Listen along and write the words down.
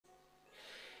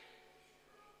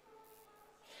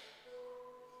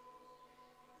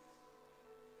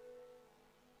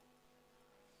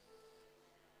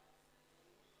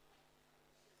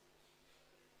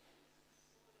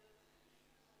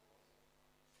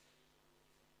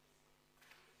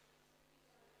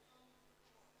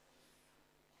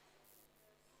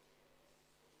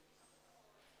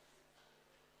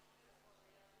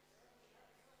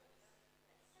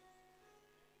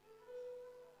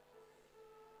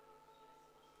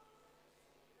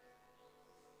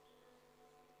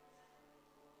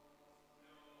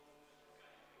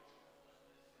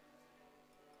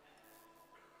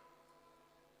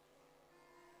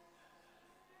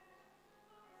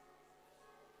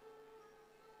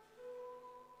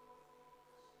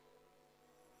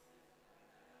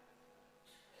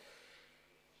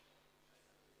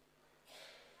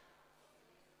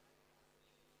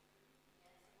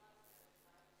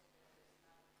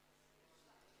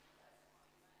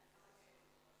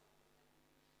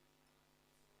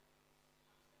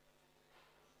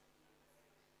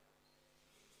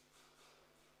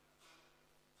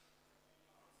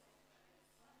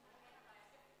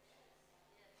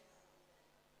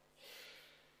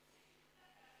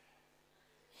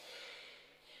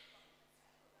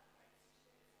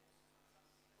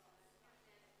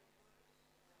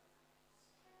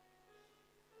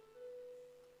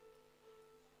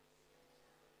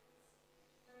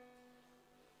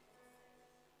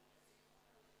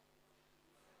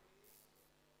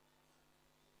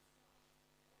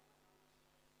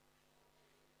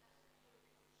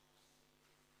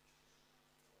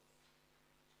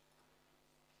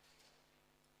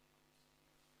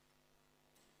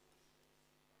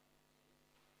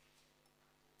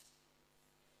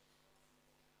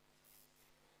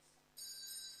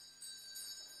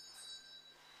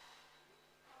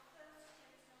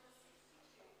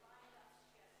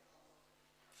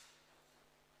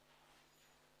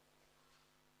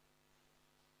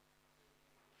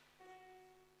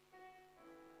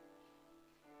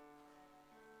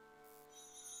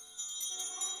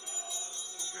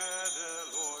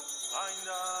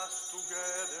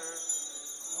together.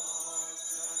 Bonds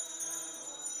that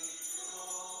cannot be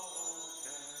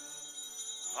broken.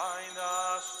 Bind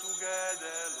us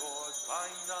together, Lord.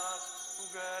 Bind us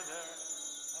together.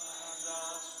 Bind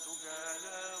us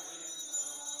together with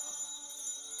love.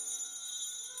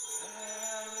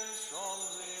 There is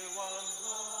only one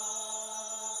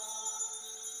God.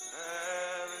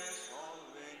 There is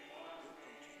only.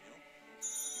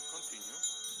 You continue.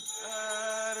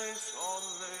 There is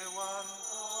only one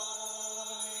God.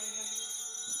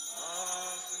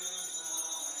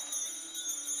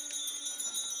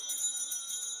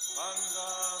 Bind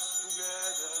us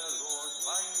together, Lord.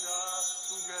 Bind us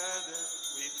together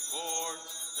with cords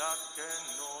that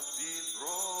cannot be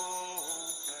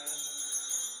broken.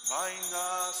 Bind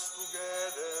us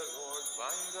together, Lord.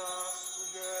 Bind us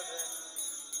together.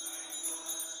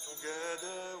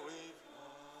 Together with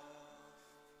love.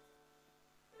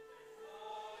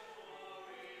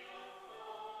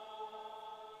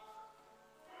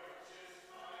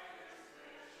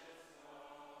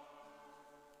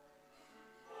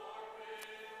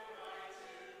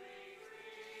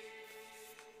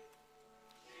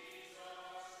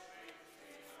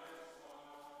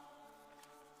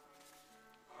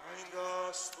 Bind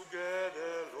us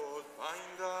together, Lord.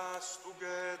 Bind us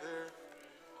together.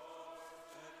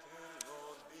 That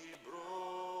cannot be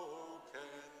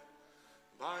broken.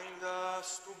 Bind us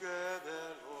together,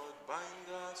 Lord. Bind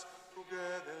us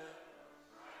together.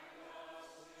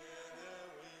 Together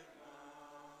with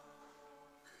love.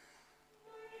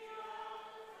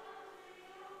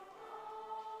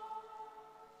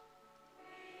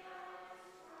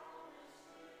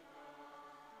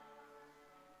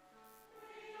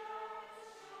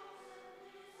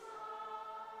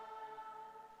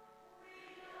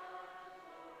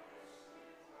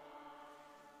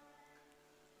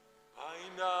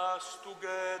 Bind us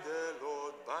together,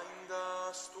 Lord. Bind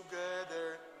us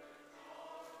together.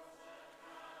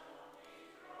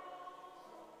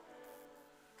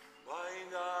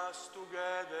 Bind us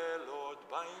together, Lord.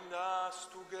 Bind us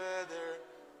together.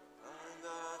 Bind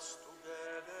us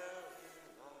together in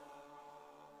love.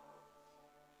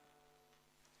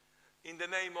 In the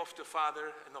name of the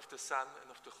Father, and of the Son,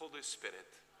 and of the Holy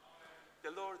Spirit,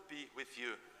 the Lord be with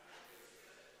you.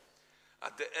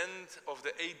 At the end of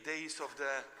the 8 days of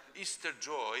the Easter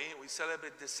joy, we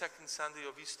celebrate the second Sunday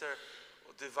of Easter,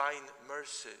 Divine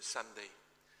Mercy Sunday.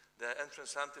 The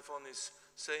entrance antiphon is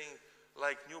saying,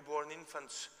 like newborn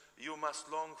infants, you must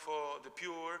long for the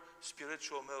pure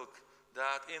spiritual milk,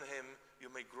 that in him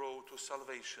you may grow to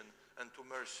salvation and to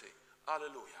mercy.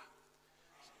 Alleluia.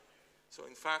 So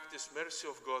in fact, this mercy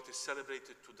of God is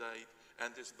celebrated today,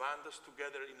 and this band us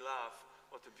together in love.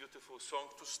 What a beautiful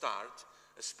song to start,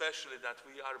 especially that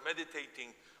we are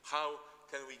meditating how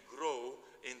can we grow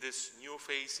in this new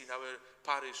phase in our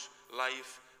parish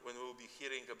life, when we will be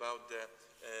hearing about the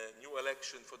new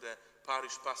election for the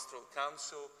parish pastoral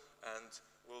council, and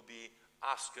will be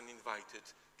asked and invited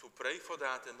to pray for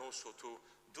that and also to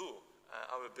do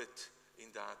our bit in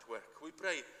that work. We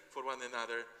pray for one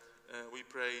another. We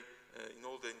pray in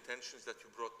all the intentions that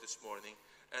you brought this morning.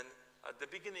 And at the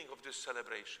beginning of this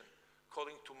celebration,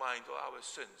 calling to mind all our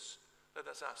sins, let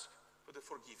us ask for the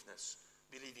forgiveness,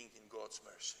 believing in God's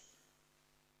mercy.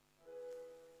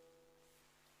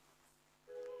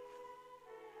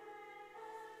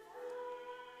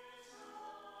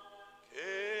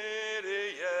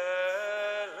 Kyrie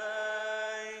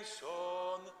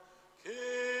eleison,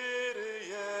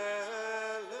 Kyrie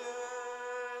eleison.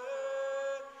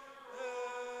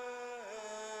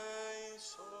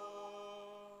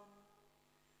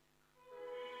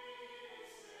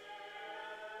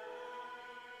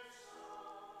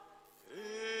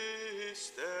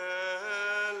 Christe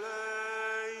eleison,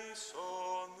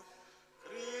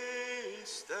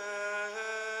 Christe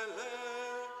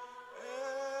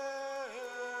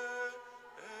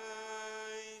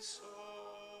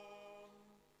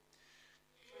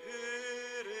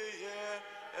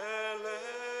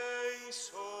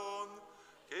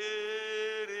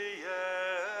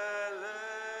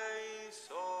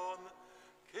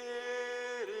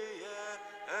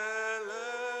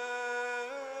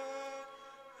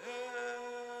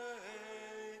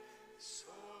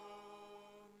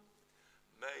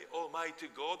Almighty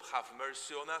God, have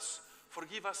mercy on us,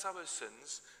 forgive us our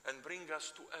sins, and bring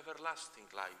us to everlasting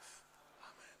life.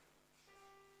 Amen.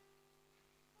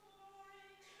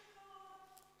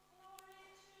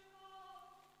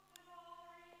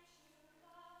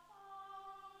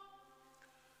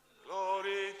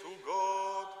 Glory to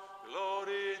God,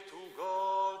 glory to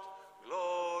God,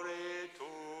 glory to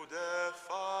the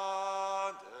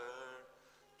Father.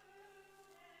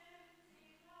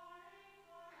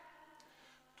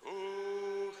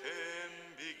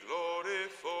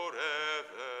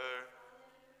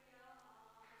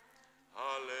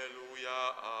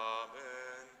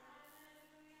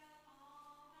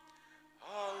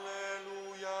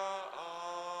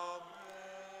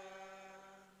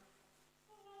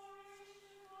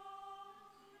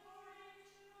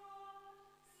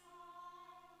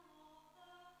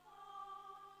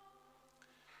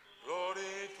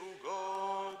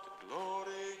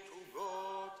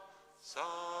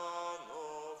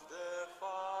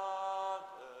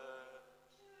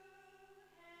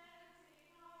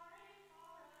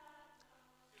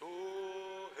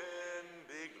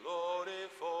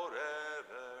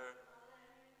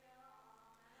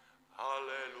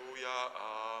 Alleluia,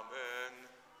 amen.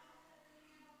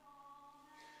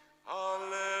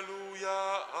 Alleluia,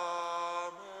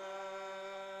 amen.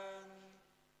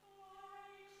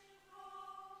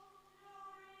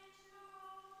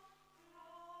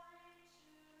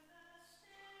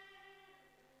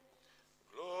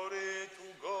 Glory to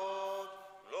God,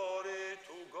 glory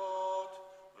to God,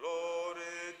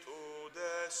 glory to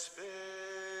the Spirit.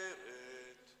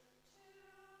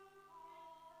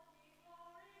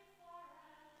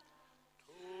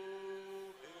 To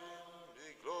him be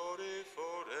glory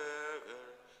forever.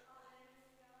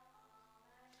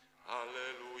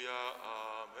 Alleluia,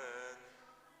 amen.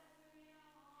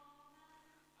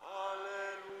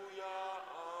 Alleluia,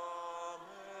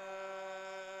 amen.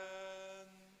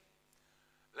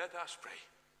 Let us pray.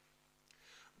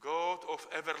 God of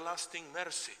everlasting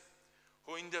mercy,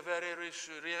 who in the very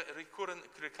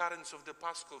recurrence of the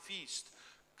Paschal feast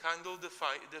kindle the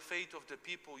faith of the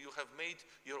people you have made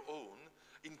your own,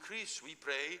 increase, we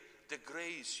pray, the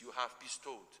grace you have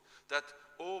bestowed, that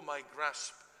all might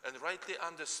grasp and rightly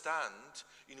understand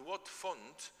in what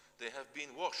font they have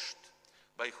been washed,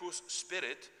 by whose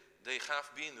Spirit they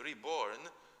have been reborn,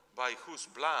 by whose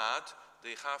blood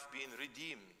they have been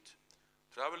redeemed.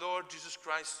 Through our Lord Jesus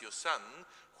Christ, your Son,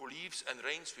 who lives and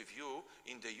reigns with you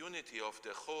in the unity of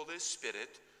the Holy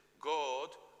Spirit, God,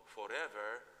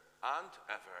 forever and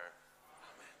ever.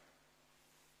 Amen.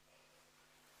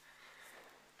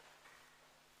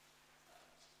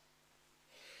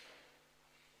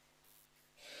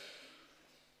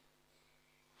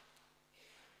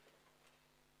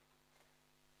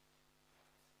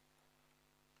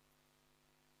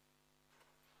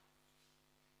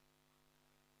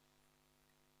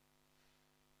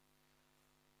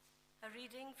 A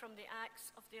reading from the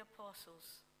Acts of the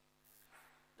Apostles.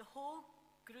 The whole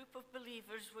group of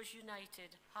believers was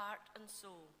united, heart and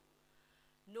soul.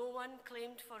 No one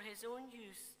claimed for his own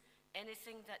use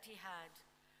anything that he had,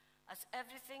 as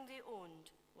everything they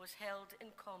owned was held in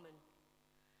common.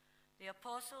 The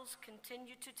apostles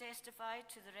continued to testify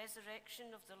to the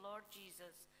resurrection of the Lord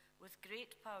Jesus with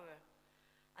great power,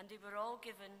 and they were all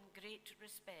given great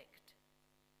respect.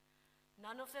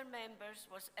 None of their members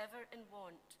was ever in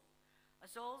want,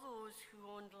 as all those who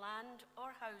owned land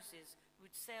or houses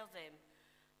would sell them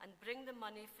and bring the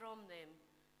money from them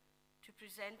to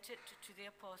present it to the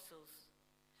apostles.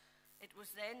 It was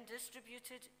then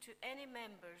distributed to any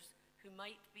members who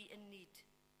might be in need.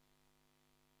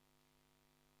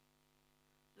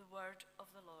 The word of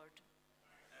the Lord.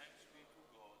 Thanks be to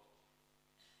God.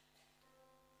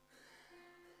 Let the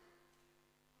children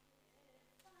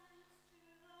of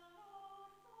Israel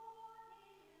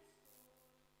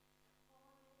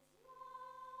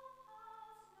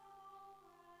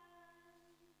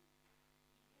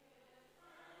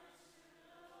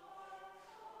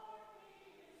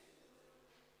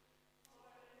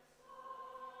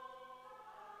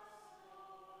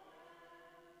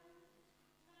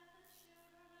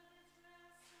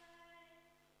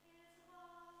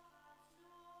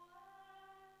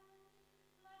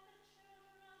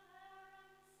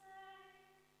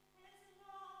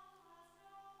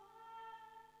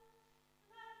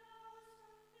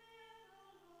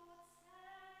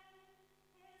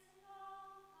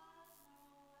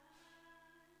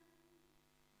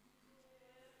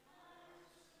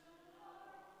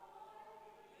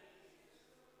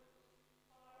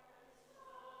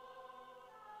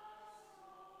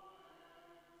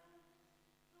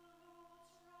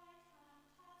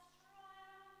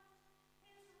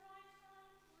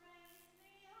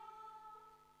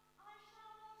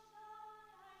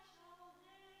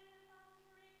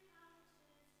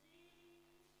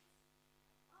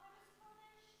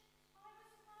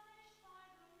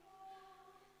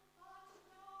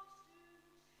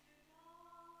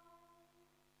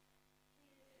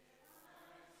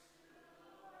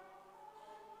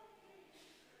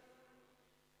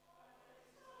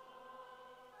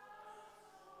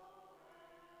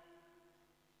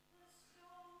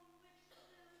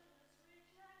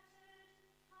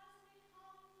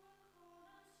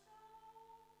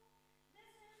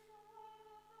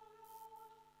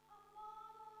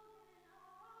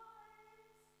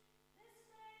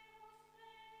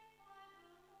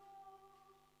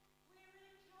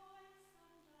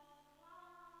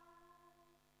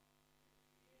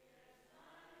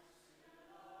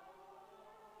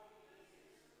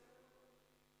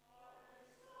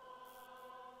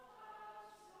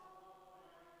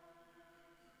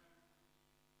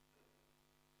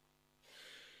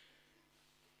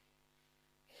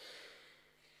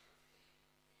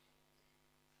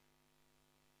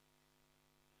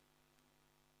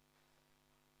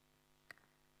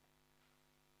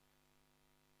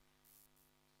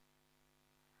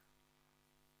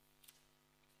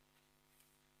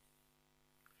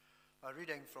A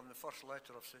reading from the first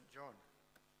letter of St. John.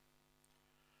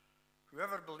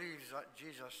 Whoever believes that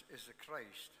Jesus is the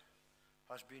Christ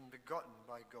has been begotten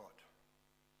by God.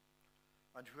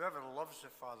 And whoever loves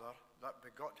the Father that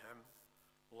begot him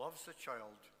loves the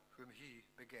child whom he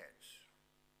begets.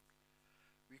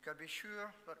 We can be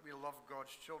sure that we love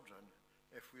God's children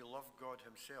if we love God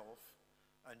himself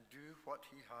and do what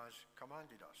he has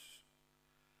commanded us.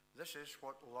 This is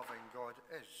what loving God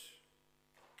is,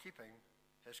 keeping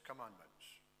his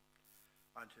commandments.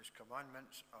 And his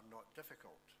commandments are not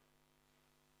difficult,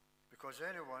 because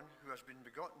anyone who has been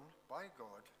begotten by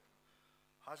God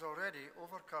has already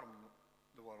overcome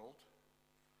the world.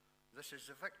 This is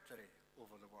the victory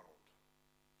over the world,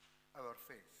 our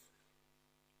faith.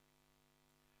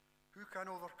 Who can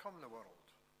overcome the world?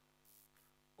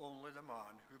 Only the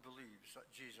man who believes that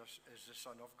Jesus is the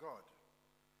Son of God,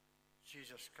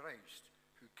 Jesus Christ,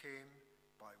 who came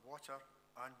by water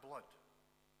and blood.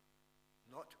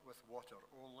 Not with water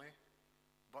only,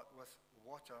 but with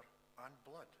water and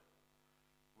blood,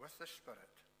 with the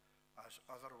Spirit as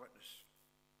other witness,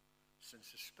 since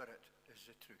the Spirit is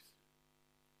the truth.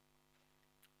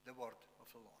 The word of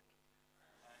the Lord.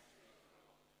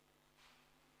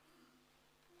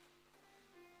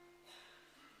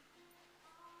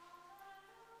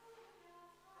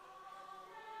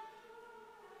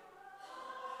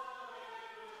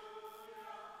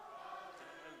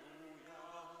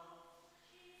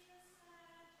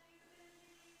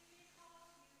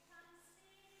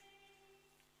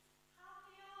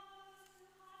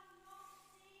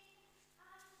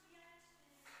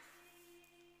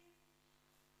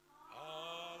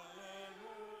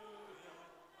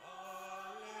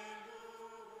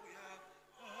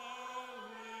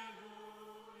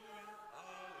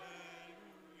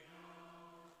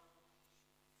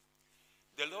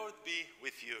 The Lord be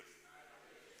with you.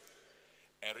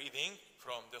 A reading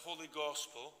from the Holy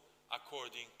Gospel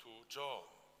according to John.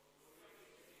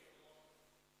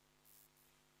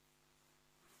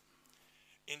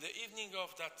 In the evening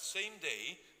of that same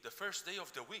day, the first day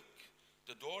of the week,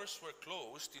 the doors were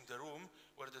closed in the room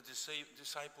where the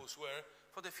disciples were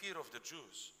for the fear of the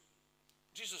Jews.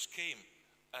 Jesus came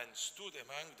and stood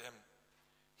among them.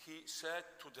 He said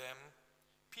to them,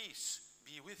 "Peace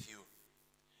be with you,"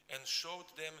 and showed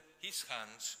them his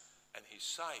hands and his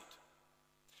side.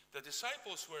 The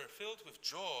disciples were filled with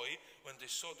joy when they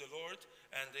saw the Lord,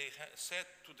 and he said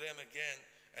to them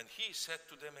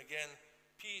again,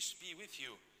 "Peace be with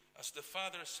you. As the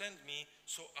Father sent me,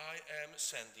 so I am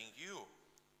sending you."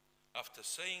 After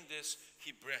saying this,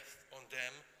 he breathed on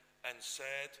them and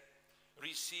said,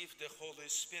 "Receive the Holy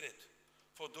Spirit.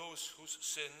 For those whose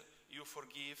sin you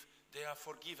forgive, they are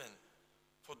forgiven.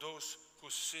 For those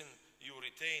whose sin you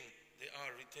retain, they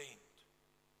are retained."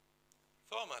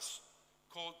 Thomas,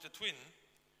 called the twin,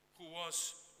 who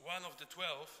was one of the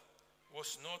 12,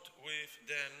 was not with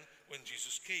them when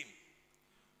Jesus came.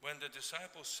 When the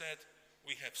disciples said,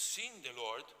 "We have seen the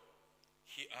Lord,"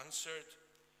 he answered,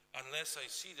 "Unless I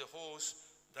see the holes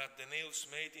that the nails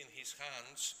made in his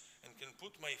hands, and can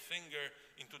put my finger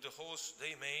into the holes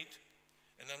they made,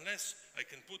 and unless I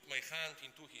can put my hand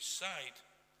into his side,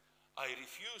 I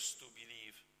refuse to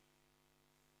believe."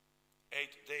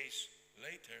 8 days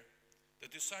later, the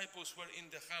disciples were in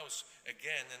the house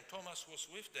again, and Thomas was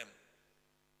with them.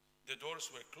 The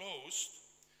doors were closed,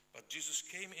 but Jesus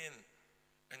came in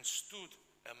and stood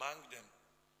among them.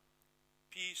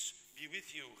 "Peace be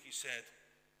with you," he said.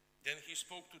 Then he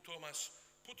spoke to Thomas,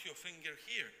 "Put your finger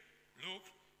here.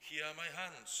 Look, here are my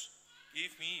hands.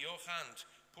 Give me your hand.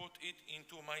 Put it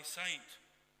into my side.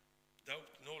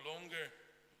 Doubt no longer,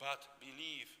 but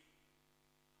believe."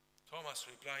 Thomas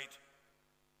replied,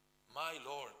 "My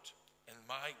Lord and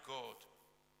my God."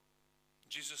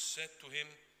 Jesus said to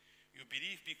him, "You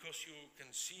believe because you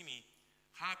can see me.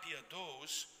 Happy are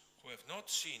those who have not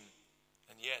seen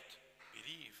and yet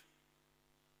believe."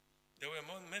 There were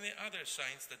many other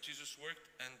signs that Jesus worked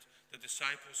and the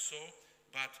disciples saw,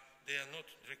 but they are not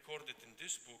recorded in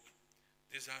this book.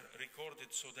 These are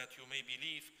recorded so that you may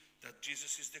believe that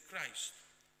Jesus is the Christ,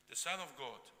 the Son of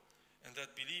God, and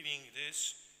that believing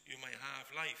this, you may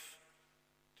have life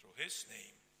through his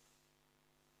name.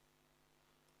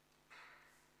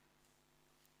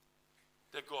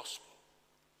 The Gospel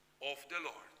of the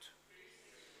Lord.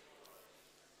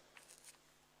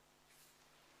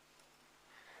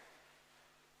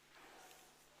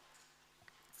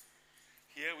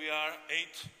 Here we are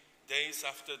 8 days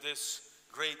after this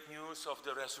great news of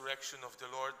the resurrection of the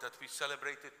Lord that we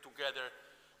celebrated together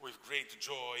with great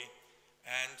joy.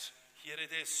 And here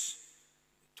it is,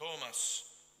 Thomas,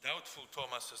 doubtful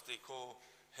Thomas as they call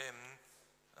him,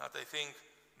 that I think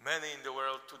Many in the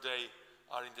world today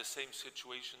are in the same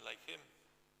situation like him.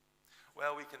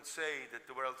 Well, we can say that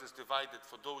the world is divided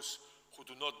for those who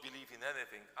do not believe in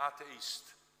anything,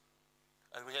 atheists.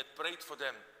 And we had prayed for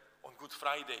them on Good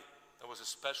Friday. There was a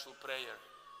special prayer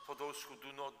for those who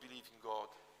do not believe in God.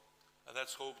 And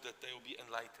let's hope that they will be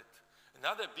enlightened.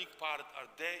 Another big part are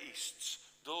deists,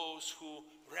 those who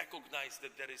recognize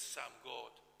that there is some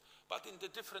God. But in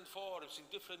the different forms, in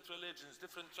different religions,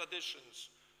 different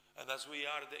traditions. And as we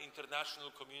are the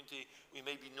international community, we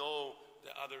maybe know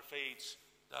the other faiths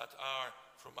that are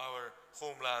from our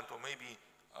homeland, or maybe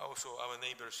also our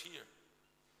neighbors here.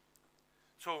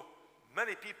 So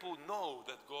many people know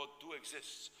that God do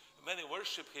exist. Many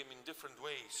worship him in different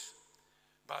ways.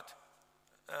 But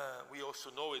we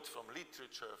also know it from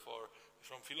literature,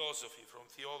 from philosophy, from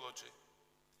theology.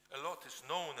 A lot is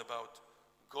known about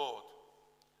God.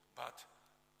 But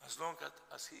as long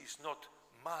as he is not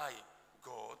my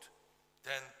God,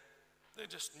 then they're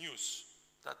just news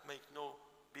that make no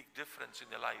big difference in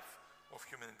the life of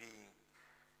human being.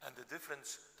 And the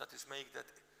difference that is made that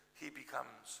he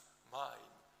becomes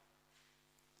mine.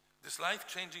 This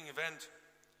life-changing event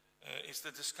is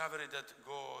the discovery that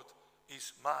God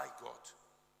is my God.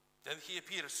 Then he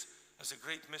appears as a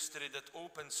great mystery that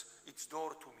opens its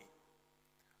door to me.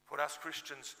 For us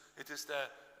Christians, it is the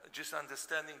just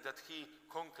understanding that he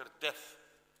conquered death,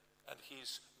 and he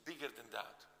is bigger than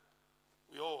that.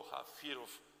 We all have fear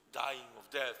of dying, of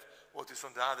death, what is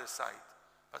on the other side.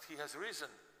 But he has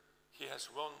risen, he has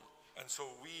won, and so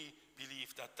we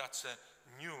believe that that's a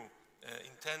new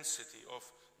intensity of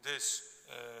this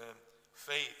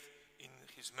faith in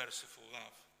his merciful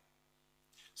love.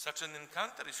 Such an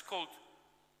encounter is called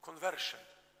conversion.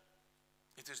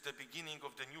 It is the beginning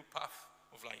of the new path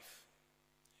of life.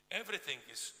 Everything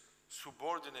is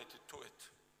subordinated to it.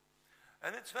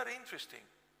 And it's very interesting.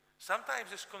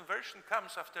 Sometimes this conversion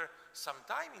comes after some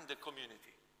time in the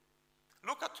community.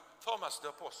 Look at Thomas the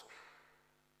Apostle.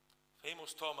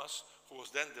 Famous Thomas, who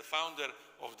was then the founder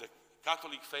of the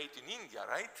Catholic faith in India,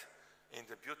 right? In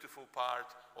the beautiful part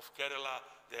of Kerala,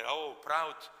 they're all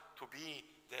proud to be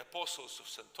the apostles of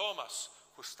St. Thomas,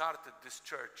 who started this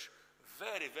church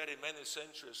very, very many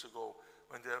centuries ago.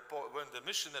 When the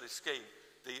missionaries came,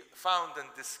 they found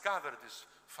and discovered this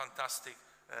fantastic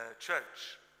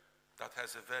church that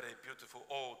has a very beautiful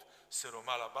old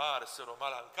Syro-Malabar,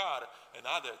 Syro-Malankar, and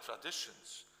other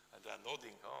traditions. And they're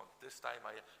nodding, oh, this time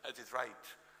I had it right.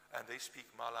 And they speak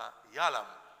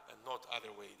Malayalam and not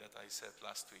other way that I said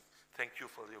last week. Thank you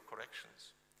for your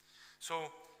corrections.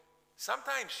 So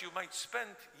sometimes you might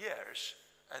spend years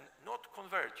and not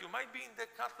convert. You might be in the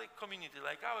Catholic community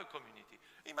like our community.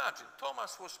 Imagine,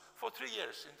 Thomas was for 3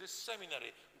 years in this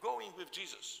seminary going with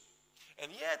Jesus.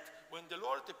 And yet, when the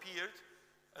Lord appeared,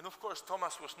 and of course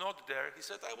Thomas was not there, he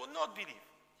said, I will not believe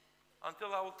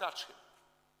until I will touch him.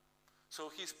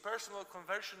 So his personal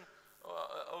conversion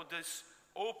or this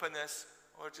openness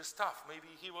were just tough. Maybe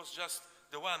he was just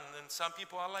the one, and some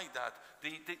people are like that.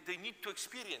 They need to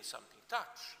experience something,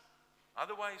 touch.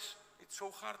 Otherwise, it's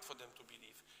so hard for them to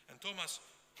believe. And Thomas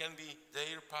can be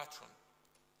their patron.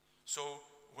 So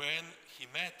when he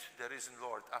met the risen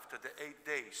Lord after the 8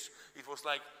 days, it was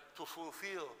like to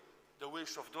fulfill the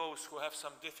wish of those who have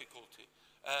some difficulty,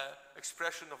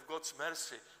 expression of God's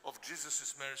mercy, of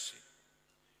Jesus' mercy.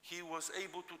 He was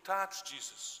able to touch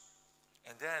Jesus.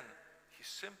 And then he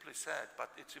simply said,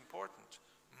 but it's important,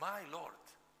 my Lord,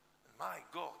 my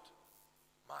God,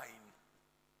 mine,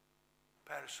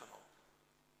 personal.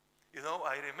 You know,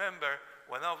 I remember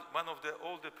when one of the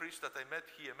older priests that I met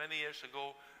here many years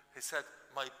ago, he said,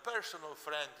 my personal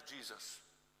friend, Jesus.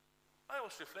 I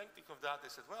was reflecting on that. I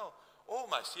said, well, all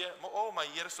my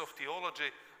years of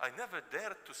theology, I never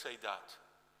dared to say that.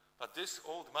 But this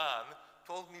old man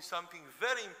told me something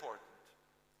very important.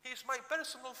 He's my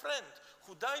personal friend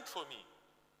who died for me.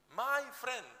 My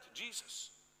friend,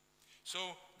 Jesus. So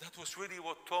that was really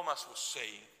what Thomas was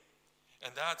saying.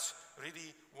 And that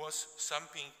really was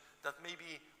something that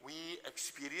maybe we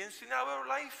experience in our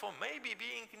life, or maybe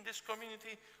being in this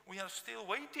community, we are still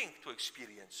waiting to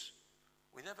experience.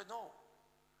 We never know.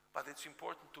 But it's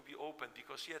important to be open,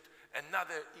 because yet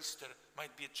another Easter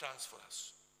might be a chance for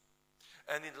us.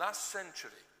 And in last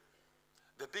century,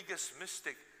 the biggest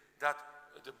mystic that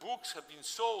the books have been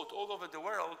sold all over the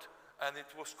world, and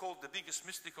it was called the biggest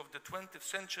mystic of the 20th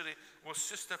century, was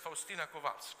Sister Faustina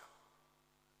Kowalska.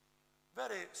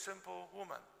 Very simple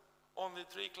woman. Only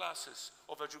 3 classes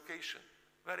of education.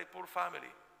 Very poor family.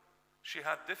 She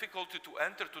had difficulty to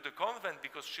enter to the convent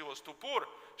because she was too poor.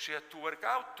 She had to work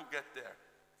out to get there.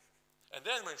 And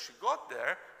then when she got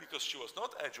there, because she was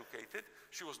not educated,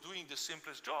 she was doing the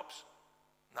simplest jobs.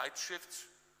 Night shifts,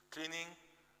 cleaning,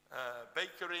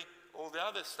 bakery, all the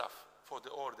other stuff for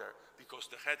the order, because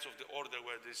the heads of the order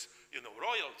were these,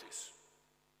 royalties.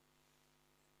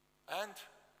 And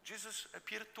Jesus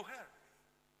appeared to her,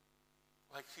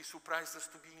 like he surprised us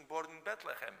to being born in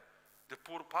Bethlehem, the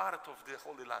poor part of the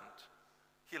Holy Land.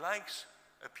 He likes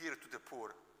appear to the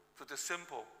poor, to the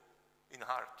simple in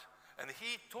heart. And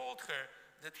he told her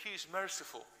that he is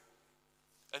merciful.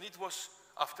 And it was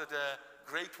after the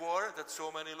Great War that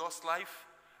so many lost life,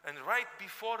 and right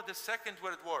before the Second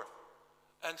World War.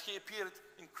 And he appeared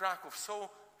in Krakow,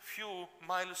 so few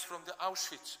miles from the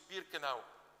Auschwitz, Birkenau,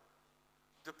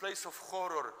 the place of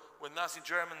horror when Nazi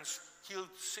Germans killed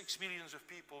 6 million of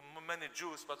people, many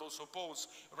Jews, but also Poles,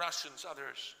 Russians,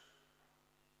 others.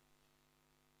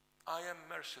 I am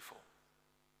merciful.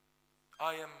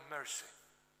 I am mercy.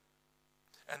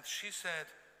 And she said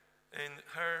in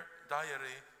her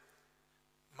diary,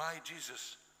 my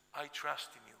Jesus, I trust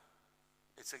in you.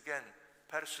 It's again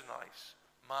personalized,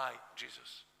 my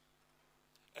Jesus.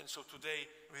 And so today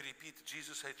we repeat,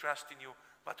 Jesus, I trust in you,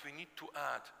 but we need to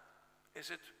add, is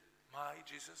it my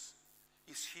Jesus?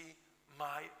 Is he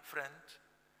my friend?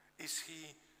 Is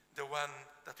he the one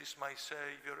that is my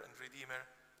Savior and Redeemer,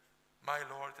 my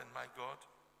Lord and my God?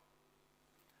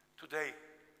 Today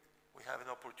we have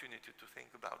an opportunity to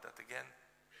think about that again.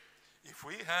 If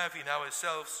we have in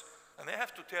ourselves, and I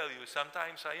have to tell you,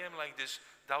 sometimes I am like this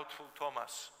doubtful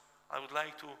Thomas. I would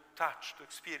like to touch, to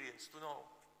experience, to know.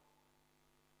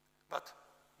 But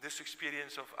this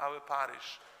experience of our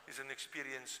parish is an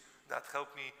experience that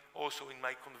helped me also in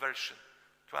my conversion,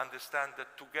 to understand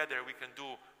that together we can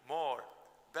do more,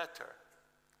 better,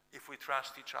 if we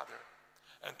trust each other.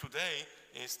 And today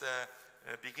is the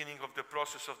beginning of the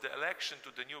process of the election to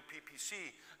the new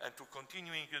PPC, and to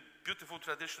continuing the beautiful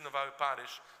tradition of our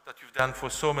parish that you've done for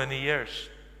so many years.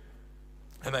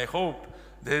 And I hope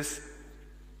this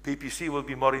PPC will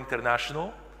be more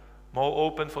international, more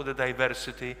open for the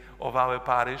diversity of our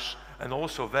parish, and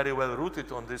also very well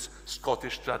rooted on this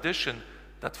Scottish tradition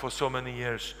that for so many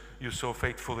years you so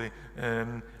faithfully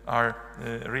are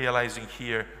realizing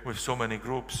here with so many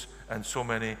groups and so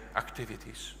many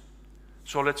activities.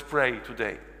 So let's pray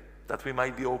today that we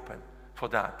might be open for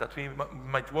that we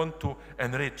might want to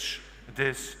enrich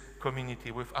this community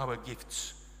with our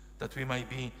gifts, that we might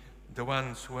be the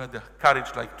ones who had the courage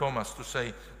like Thomas to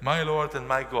say, my Lord and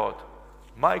my God,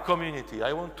 my community,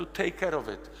 I want to take care of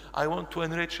it. I want to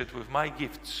enrich it with my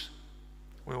gifts.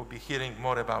 We will be hearing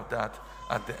more about that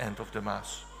at the end of the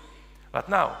Mass. But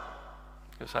now,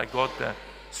 because I got the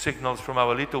signals from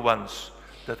our little ones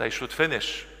that I should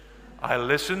finish, I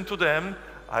listen to them,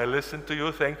 I listen to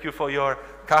you. Thank you for your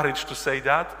courage to say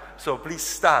that. So please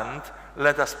stand,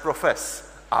 let us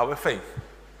profess our faith.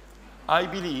 I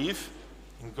believe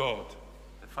in God,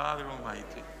 the Father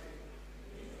Almighty.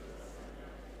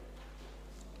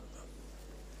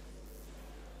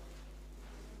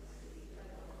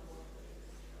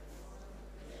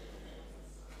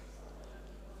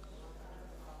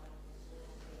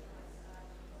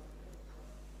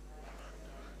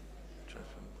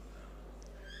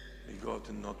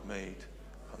 Begotten, not made,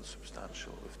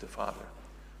 consubstantial with the Father.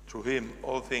 Through him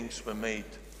all things were made.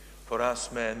 For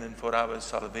us men and for our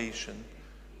salvation,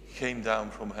 he came down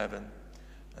from heaven,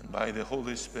 and by the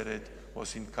Holy Spirit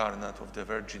was incarnate of the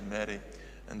Virgin Mary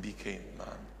and became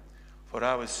man. For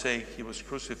our sake he was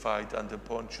crucified under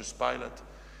Pontius Pilate.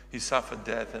 He suffered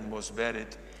death and was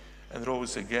buried, and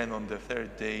rose again on the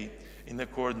third day in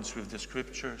accordance with the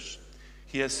Scriptures.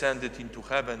 He ascended into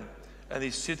heaven and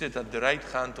is seated at the right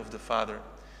hand of the Father.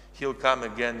 He'll come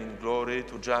again in glory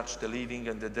to judge the living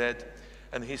and the dead,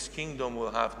 and his kingdom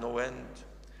will have no end.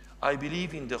 I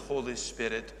believe in the Holy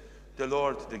Spirit, the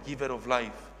Lord, the giver of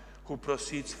life, who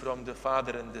proceeds from the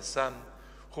Father and the Son,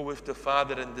 who with the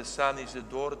Father and the Son is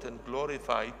adored and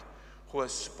glorified, who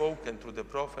has spoken through the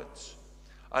prophets.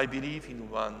 I believe in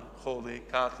one holy,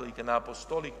 Catholic, and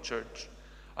Apostolic Church.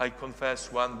 I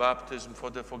confess one baptism for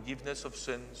the forgiveness of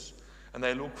sins, and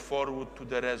I look forward to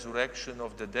the resurrection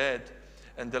of the dead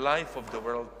and the life of the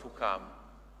world to come.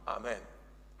 Amen.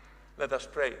 Let us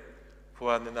pray for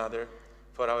one another,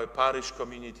 for our parish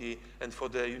community, and for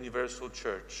the universal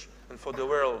church, and for the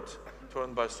world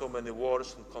torn by so many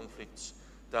wars and conflicts,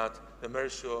 that the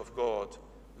mercy of God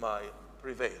might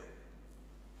prevail.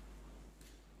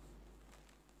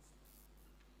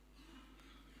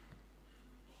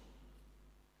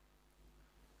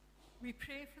 We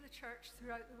pray for the Church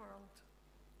throughout the world.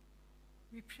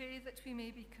 We pray that we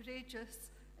may be courageous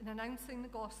in announcing the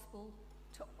gospel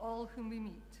to all whom we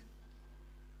meet.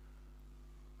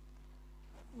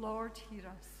 Lord, hear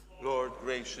us. Lord,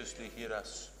 graciously hear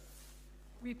us.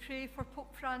 We pray for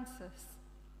Pope Francis,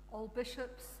 all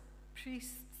bishops,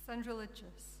 priests, and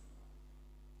religious.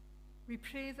 We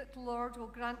pray that the Lord will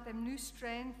grant them new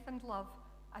strength and love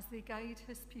as they guide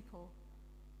his people.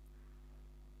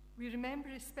 We remember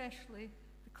especially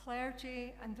the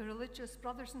clergy and the religious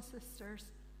brothers and sisters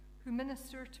who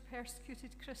minister to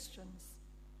persecuted Christians,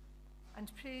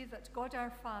 and pray that God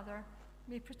our Father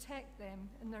may protect them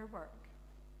in their work.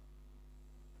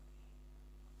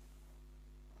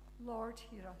 Lord,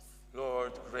 hear us.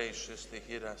 Lord, graciously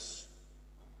hear us.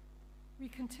 We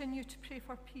continue to pray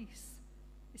for peace,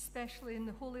 especially in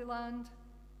the Holy Land,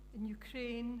 in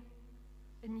Ukraine,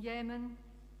 in Yemen,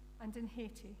 and in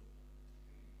Haiti.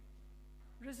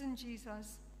 Risen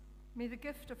Jesus, may the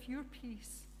gift of your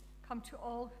peace come to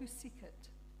all who seek it.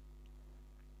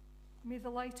 May the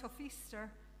light of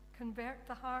Easter convert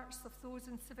the hearts of those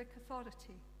in civic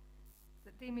authority,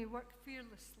 that they may work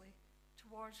fearlessly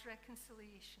towards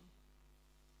reconciliation.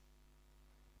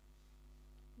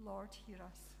 Lord, hear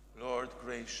us. Lord,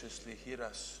 graciously hear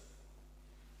us.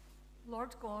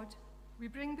 Lord God, we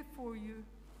bring before you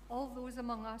all those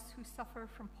among us who suffer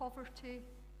from poverty,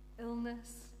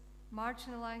 illness,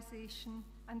 marginalization,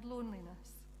 and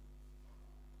loneliness.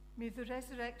 May the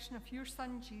resurrection of your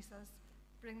Son, Jesus,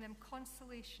 bring them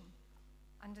consolation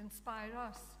and inspire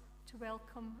us to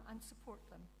welcome and support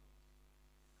them.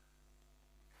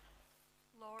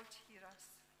 Lord, hear us.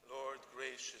 Lord,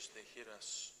 graciously hear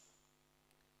us.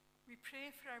 We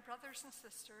pray for our brothers and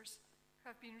sisters who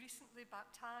have been recently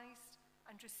baptized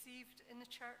and received in the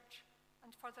church,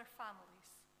 and for their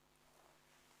families.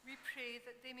 We pray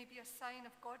that they may be a sign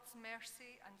of God's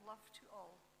mercy and love to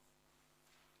all.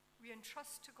 We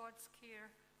entrust to God's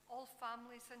care all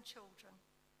families and children,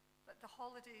 that the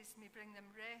holidays may bring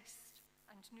them rest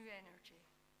and new energy.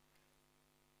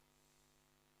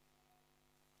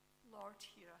 Lord,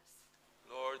 hear us.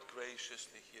 Lord,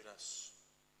 graciously hear us.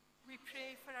 We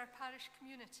pray for our parish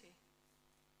community.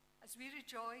 As we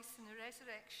rejoice in the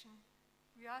resurrection,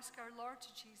 we ask our Lord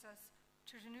Jesus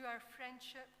to renew our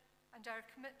friendship and our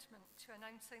commitment to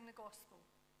announcing the gospel.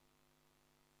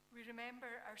 We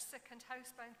remember our sick and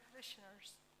housebound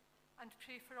parishioners and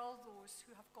pray for all those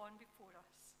who have gone before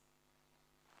us.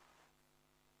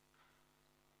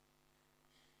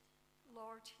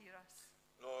 Lord, hear us.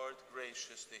 Lord,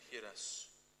 graciously hear us.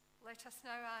 Let us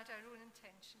now add our own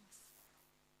intentions.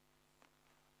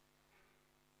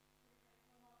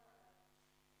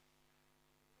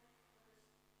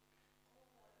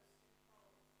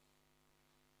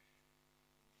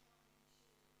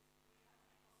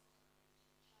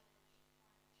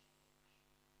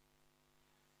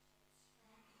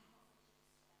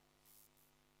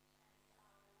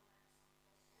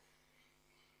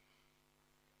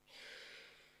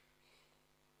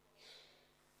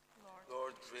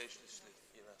 Lord, graciously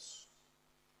hear us.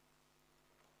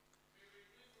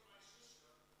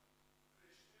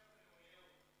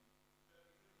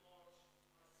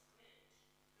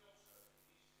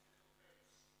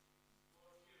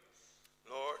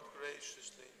 Lord,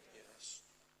 graciously hear us.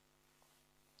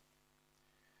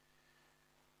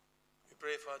 We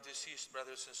pray for our deceased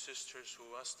brothers and sisters who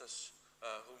asked us,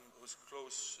 whose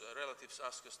close relatives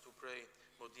asked us to pray.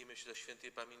 Modlimy się za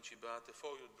świętej pamięci Beaty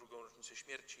Foju, drugą rocznicę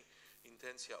śmierci.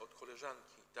 Intencja od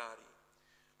koleżanki Darii.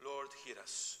 Lord, hear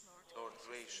us. Lord,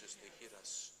 graciously hear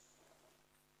us.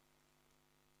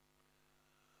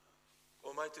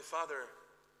 Almighty Father,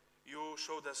 you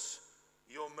showed us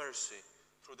your mercy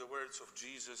through the words of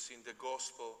Jesus in the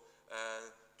gospel,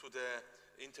 to the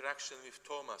interaction with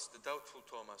Thomas, the doubtful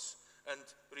Thomas, and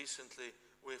recently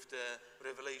with the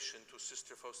revelation to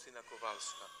Sister Faustina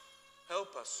Kowalska.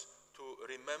 Help us to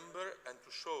remember and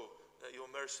to show your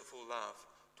merciful love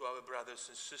to our brothers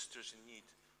and sisters in need,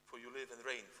 for you live and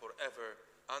reign forever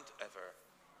and ever.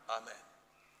 Amen.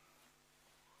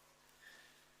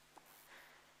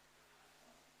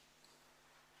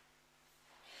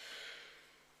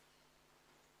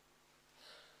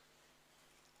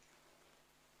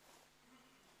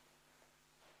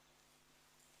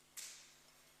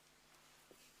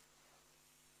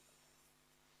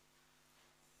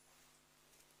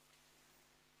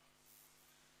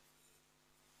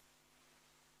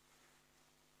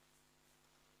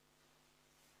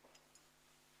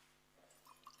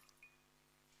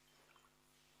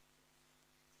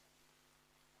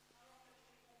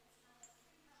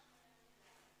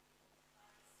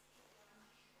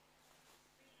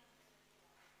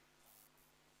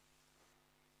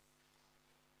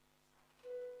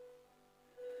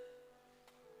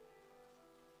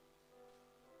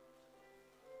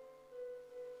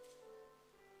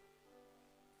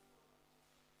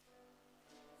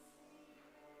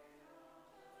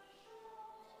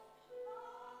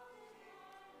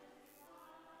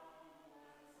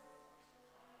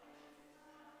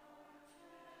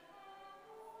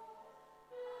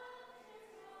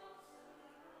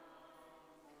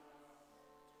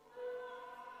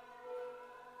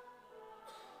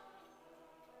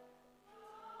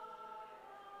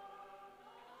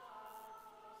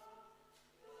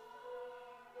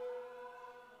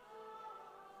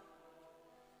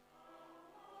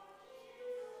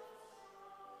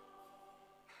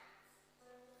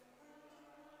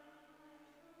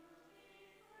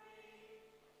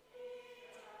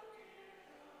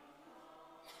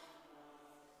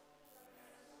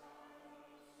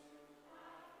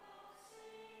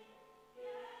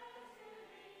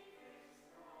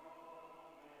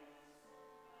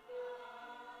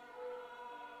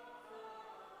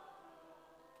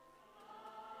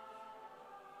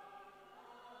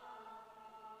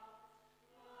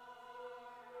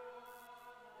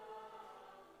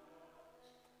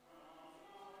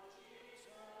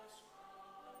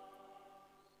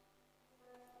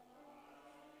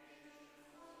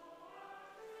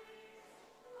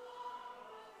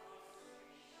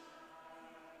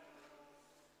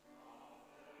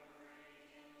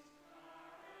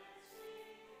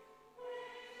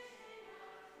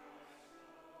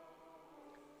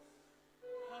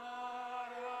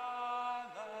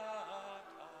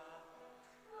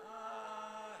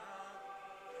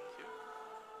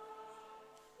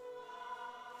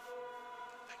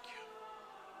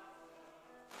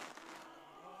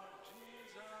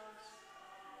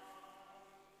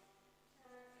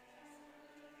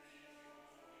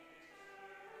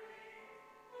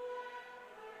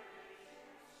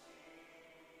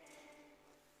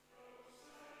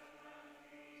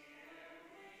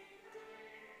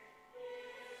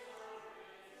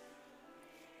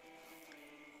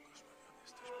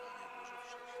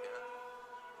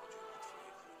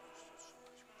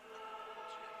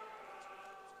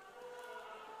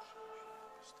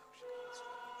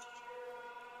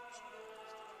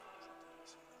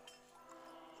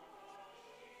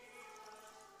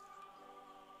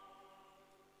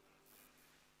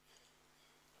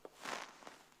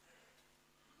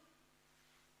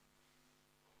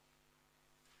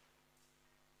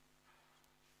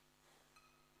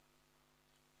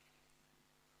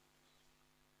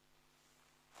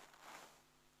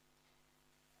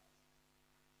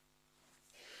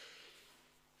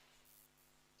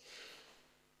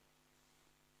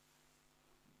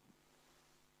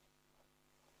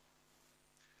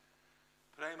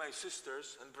 pray, my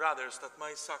sisters and brothers, that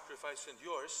my sacrifice and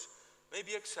yours may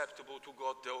be acceptable to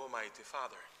God the Almighty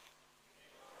Father.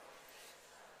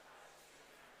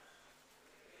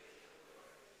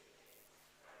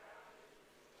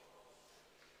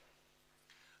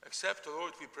 Accept, O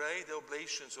Lord, we pray, the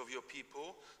oblations of your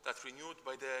people, that renewed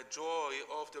by the joy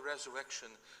of the resurrection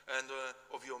and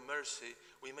of your mercy,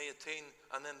 we may attain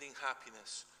unending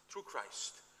happiness through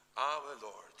Christ our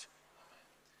Lord. Amen.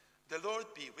 The Lord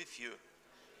be with you.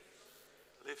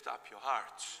 Lift up your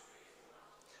hearts.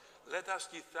 Let us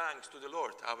give thanks to the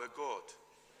Lord our God.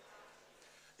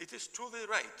 It is truly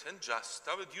right and just,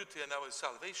 our duty and our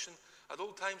salvation, at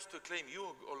all times to acclaim you,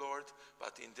 O Lord,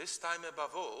 but in this time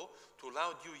above all, to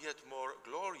laud you yet more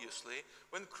gloriously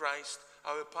when Christ,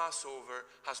 our Passover,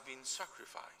 has been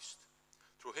sacrificed.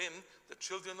 Through him, the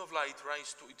children of light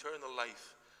rise to eternal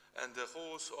life, and the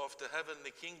halls of the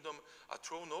heavenly kingdom are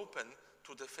thrown open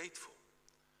to the faithful.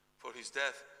 For his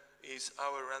death is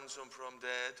our ransom from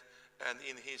death, and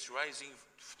in his rising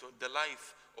the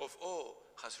life of all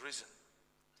has risen.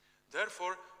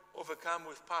 Therefore, overcome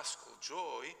with paschal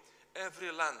joy, every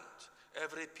land,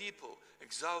 every people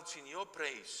exalts in your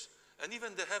praise, and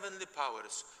even the heavenly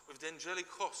powers with the angelic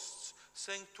hosts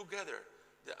sing together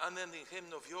the unending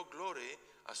hymn of your glory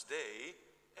as they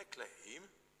acclaim.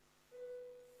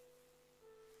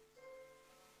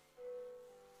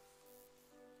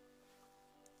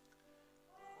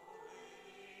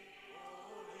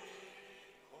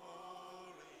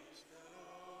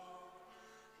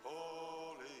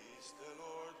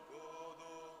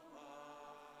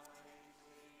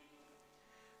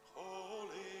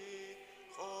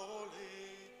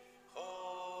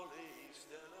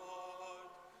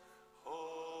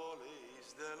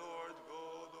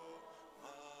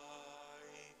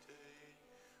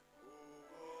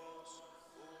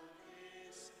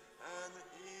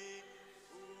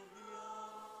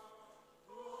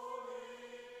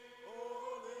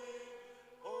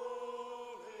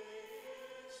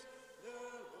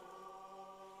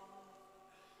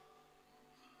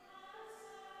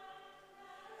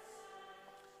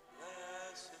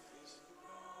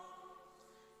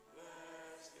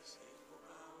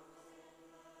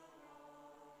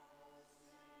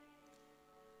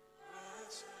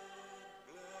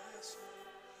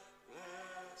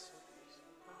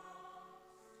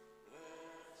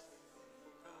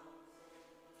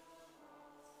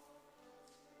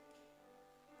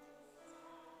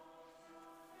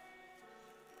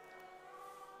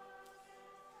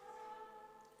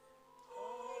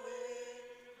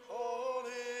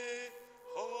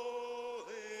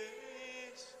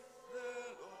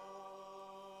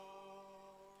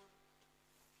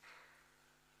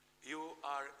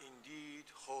 Indeed,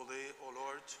 holy, O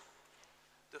Lord,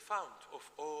 the fount of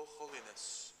all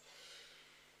holiness.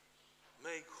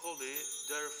 Make holy,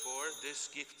 therefore, these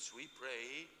gifts, we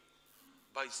pray,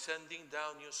 by sending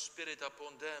down your Spirit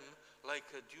upon them like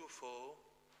a dewfall,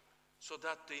 so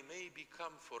that they may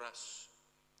become for us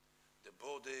the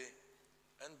body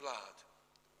and blood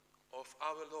of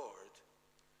our Lord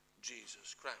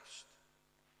Jesus Christ.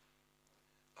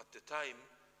 At the time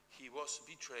he was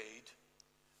betrayed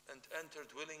and entered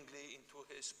willingly into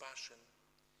his passion,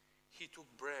 he took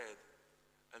bread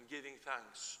and, giving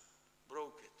thanks,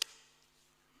 broke it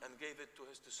and gave it to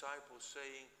his disciples,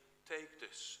 saying, "Take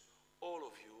this, all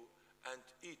of you, and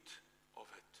eat of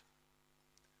it.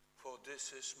 For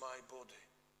this is my body,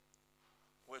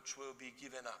 which will be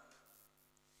given up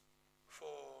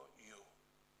for you."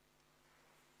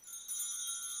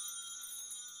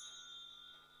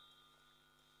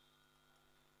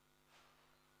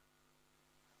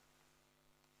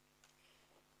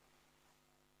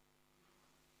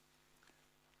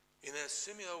 In a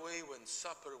similar way, when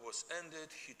supper was ended,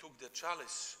 he took the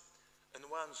chalice, and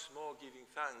once more giving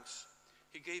thanks,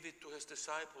 he gave it to his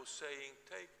disciples, saying,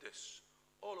 "Take this,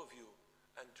 all of you,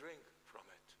 and drink from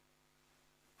it.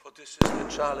 For this is the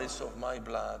chalice of my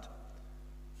blood,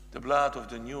 the blood of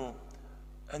the new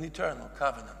and eternal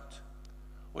covenant,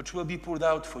 which will be poured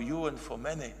out for you and for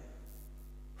many,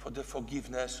 for the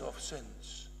forgiveness of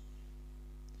sins.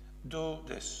 Do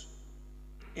this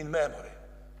in memory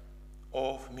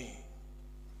of me."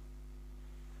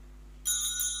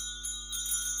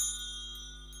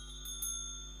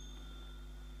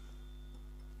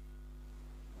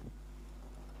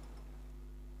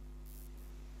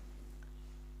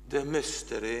 The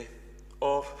mystery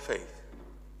of faith.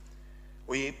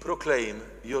 We proclaim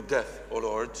your death, O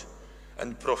Lord,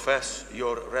 and profess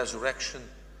your resurrection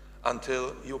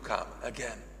until you come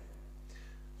again.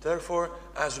 Therefore,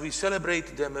 as we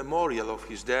celebrate the memorial of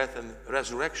his death and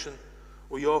resurrection,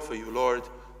 we offer you, Lord,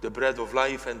 the bread of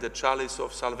life and the chalice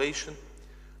of salvation,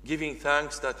 giving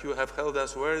thanks that you have held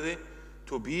us worthy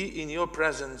to be in your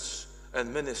presence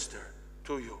and minister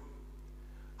to you.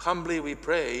 Humbly we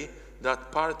pray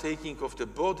that partaking of the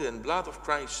body and blood of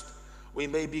Christ, we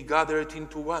may be gathered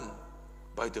into one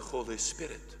by the Holy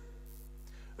Spirit.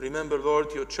 Remember,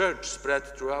 Lord, your church spread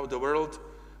throughout the world,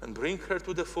 and bring her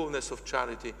to the fullness of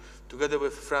charity, together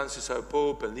with Francis our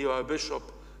Pope and Leo our Bishop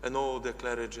and all the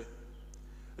clergy.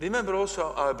 Remember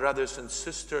also our brothers and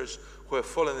sisters who have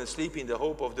fallen asleep in the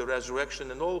hope of the resurrection,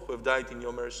 and all who have died in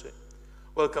your mercy.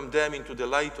 Welcome them into the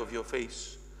light of your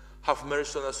face. Have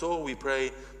mercy on us all, we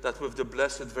pray, that with the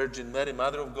Blessed Virgin Mary,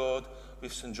 Mother of God,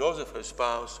 with St. Joseph, her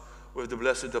spouse, with the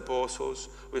blessed apostles,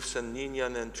 with St.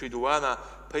 Ninian and Triduana,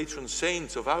 patron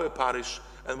saints of our parish,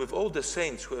 and with all the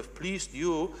saints who have pleased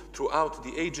you throughout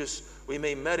the ages, we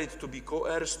may merit to be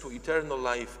co-heirs to eternal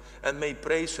life, and may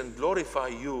praise and glorify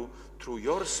you through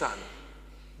your Son,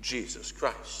 Jesus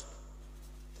Christ.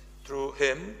 Through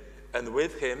him, and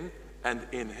with him, and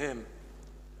in him.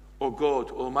 O God,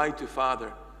 Almighty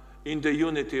Father, in the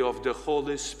unity of the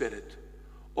Holy Spirit,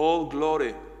 all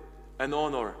glory and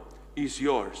honor is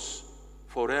yours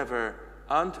forever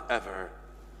and ever.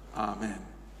 Amen.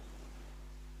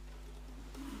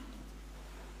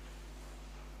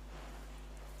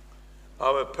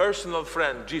 Our personal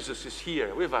friend Jesus is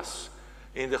here with us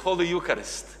in the Holy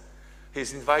Eucharist.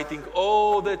 He's inviting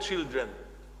all the children.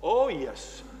 Oh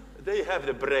yes, they have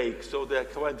the break, so they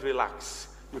can relax.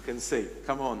 You can say,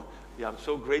 come on. Yeah, I'm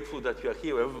so grateful that you are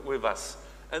here with us.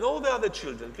 And all the other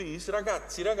children, please,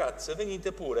 ragazzi, ragazze,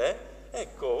 venite pure.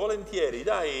 Ecco, volentieri,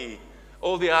 dai.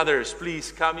 All the others,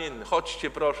 please come in. Chodźcie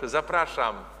proszę,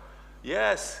 zapraszam.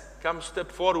 Yes, come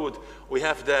step forward. We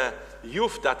have the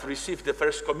youth that received the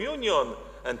first communion,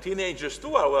 and teenagers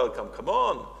too are welcome. Come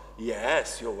on.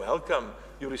 Yes, you're welcome.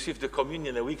 You received the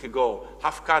communion a week ago.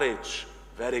 Have courage.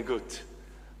 Very good.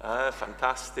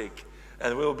 Fantastic.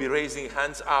 And we'll be raising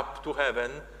hands up to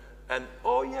heaven. And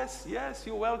oh yes, yes,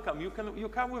 you're welcome. You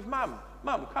come with mom.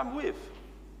 Mom, come with.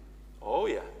 Oh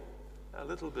yeah, a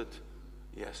little bit,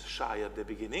 yes, shy at the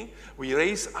beginning. We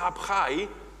raise up high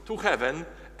to heaven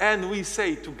and we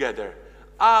say together,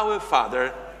 Our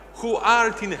Father, who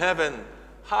art in heaven,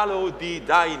 hallowed be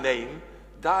thy name.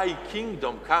 Thy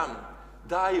kingdom come.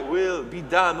 Thy will be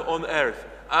done on earth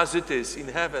as it is in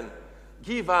heaven.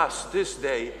 Give us this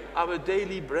day our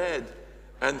daily bread,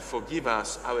 and forgive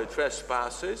us our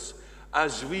trespasses,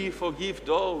 as we forgive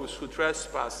those who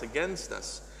trespass against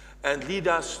us. And lead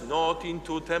us not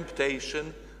into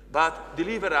temptation, but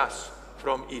deliver us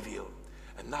from evil.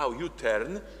 And now you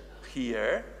turn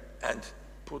here and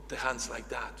put the hands like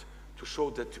that to show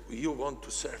that you want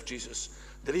to serve Jesus.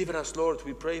 Deliver us, Lord,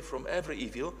 we pray, from every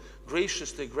evil.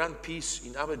 Graciously grant peace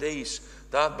in our days,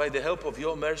 that by the help of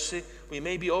your mercy we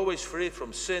may be always free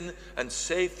from sin and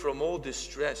safe from all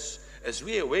distress, as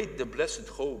we await the blessed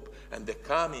hope and the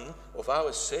coming of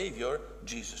our Savior,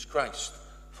 Jesus Christ.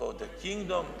 For the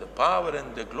kingdom, the power,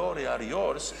 and the glory are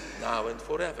yours, now and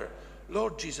forever.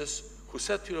 Lord Jesus, who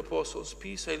said to your apostles,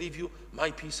 Peace I leave you,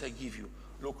 my peace I give you.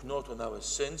 Look not on our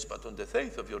sins, but on the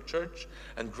faith of your church,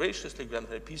 and graciously grant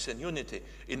her peace and unity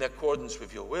in accordance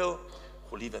with your will,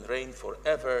 who live and reign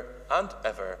forever and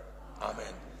ever.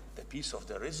 Amen. The peace of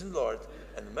the risen Lord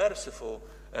and merciful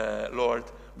Lord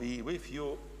be with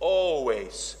you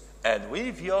always, and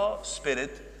with your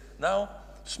spirit. Now,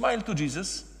 smile to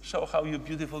Jesus. Show how you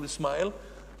beautifully smile.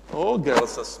 All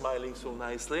girls are smiling so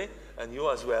nicely, and you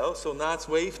as well. So now let's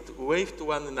wave to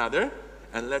one another,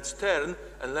 and let's turn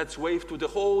and let's wave to the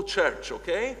whole church,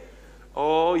 okay?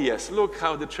 Oh yes, look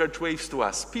how the church waves to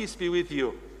us. Peace be with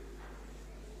you.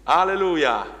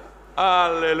 Hallelujah.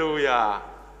 Hallelujah.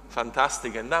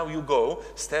 Fantastic. And now you go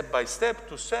step by step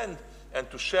to send and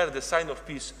to share the sign of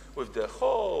peace with the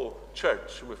whole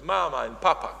church, with Mama and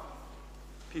Papa.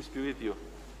 Peace be with you.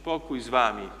 Pokój z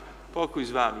wami. Pokój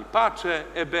z wami. Pace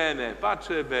e bene.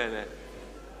 Pace e bene.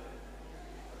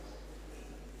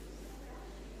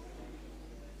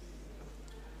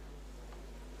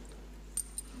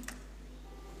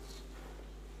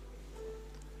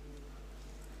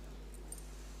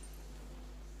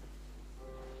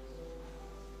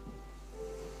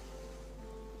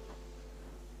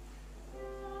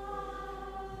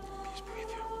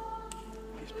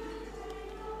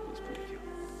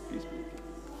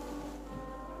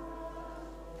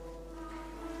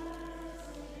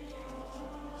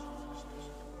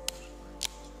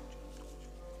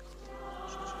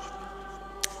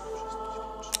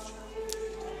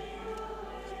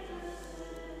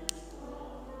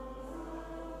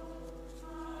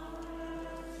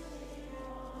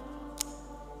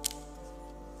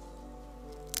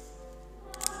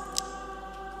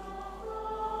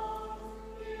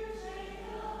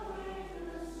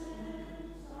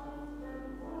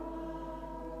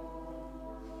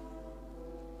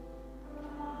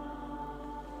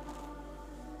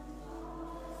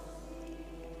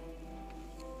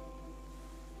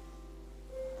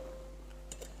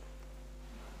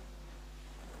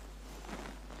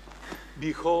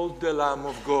 Behold the Lamb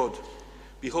of God.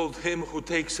 Behold him who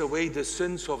takes away the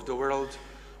sins of the world.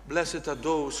 Blessed are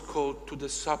those called to the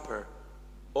supper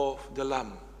of the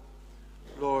Lamb.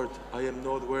 Lord, I am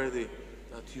not worthy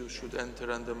that you should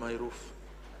enter under my roof,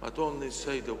 but only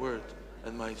say the word,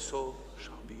 and my soul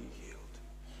shall be healed.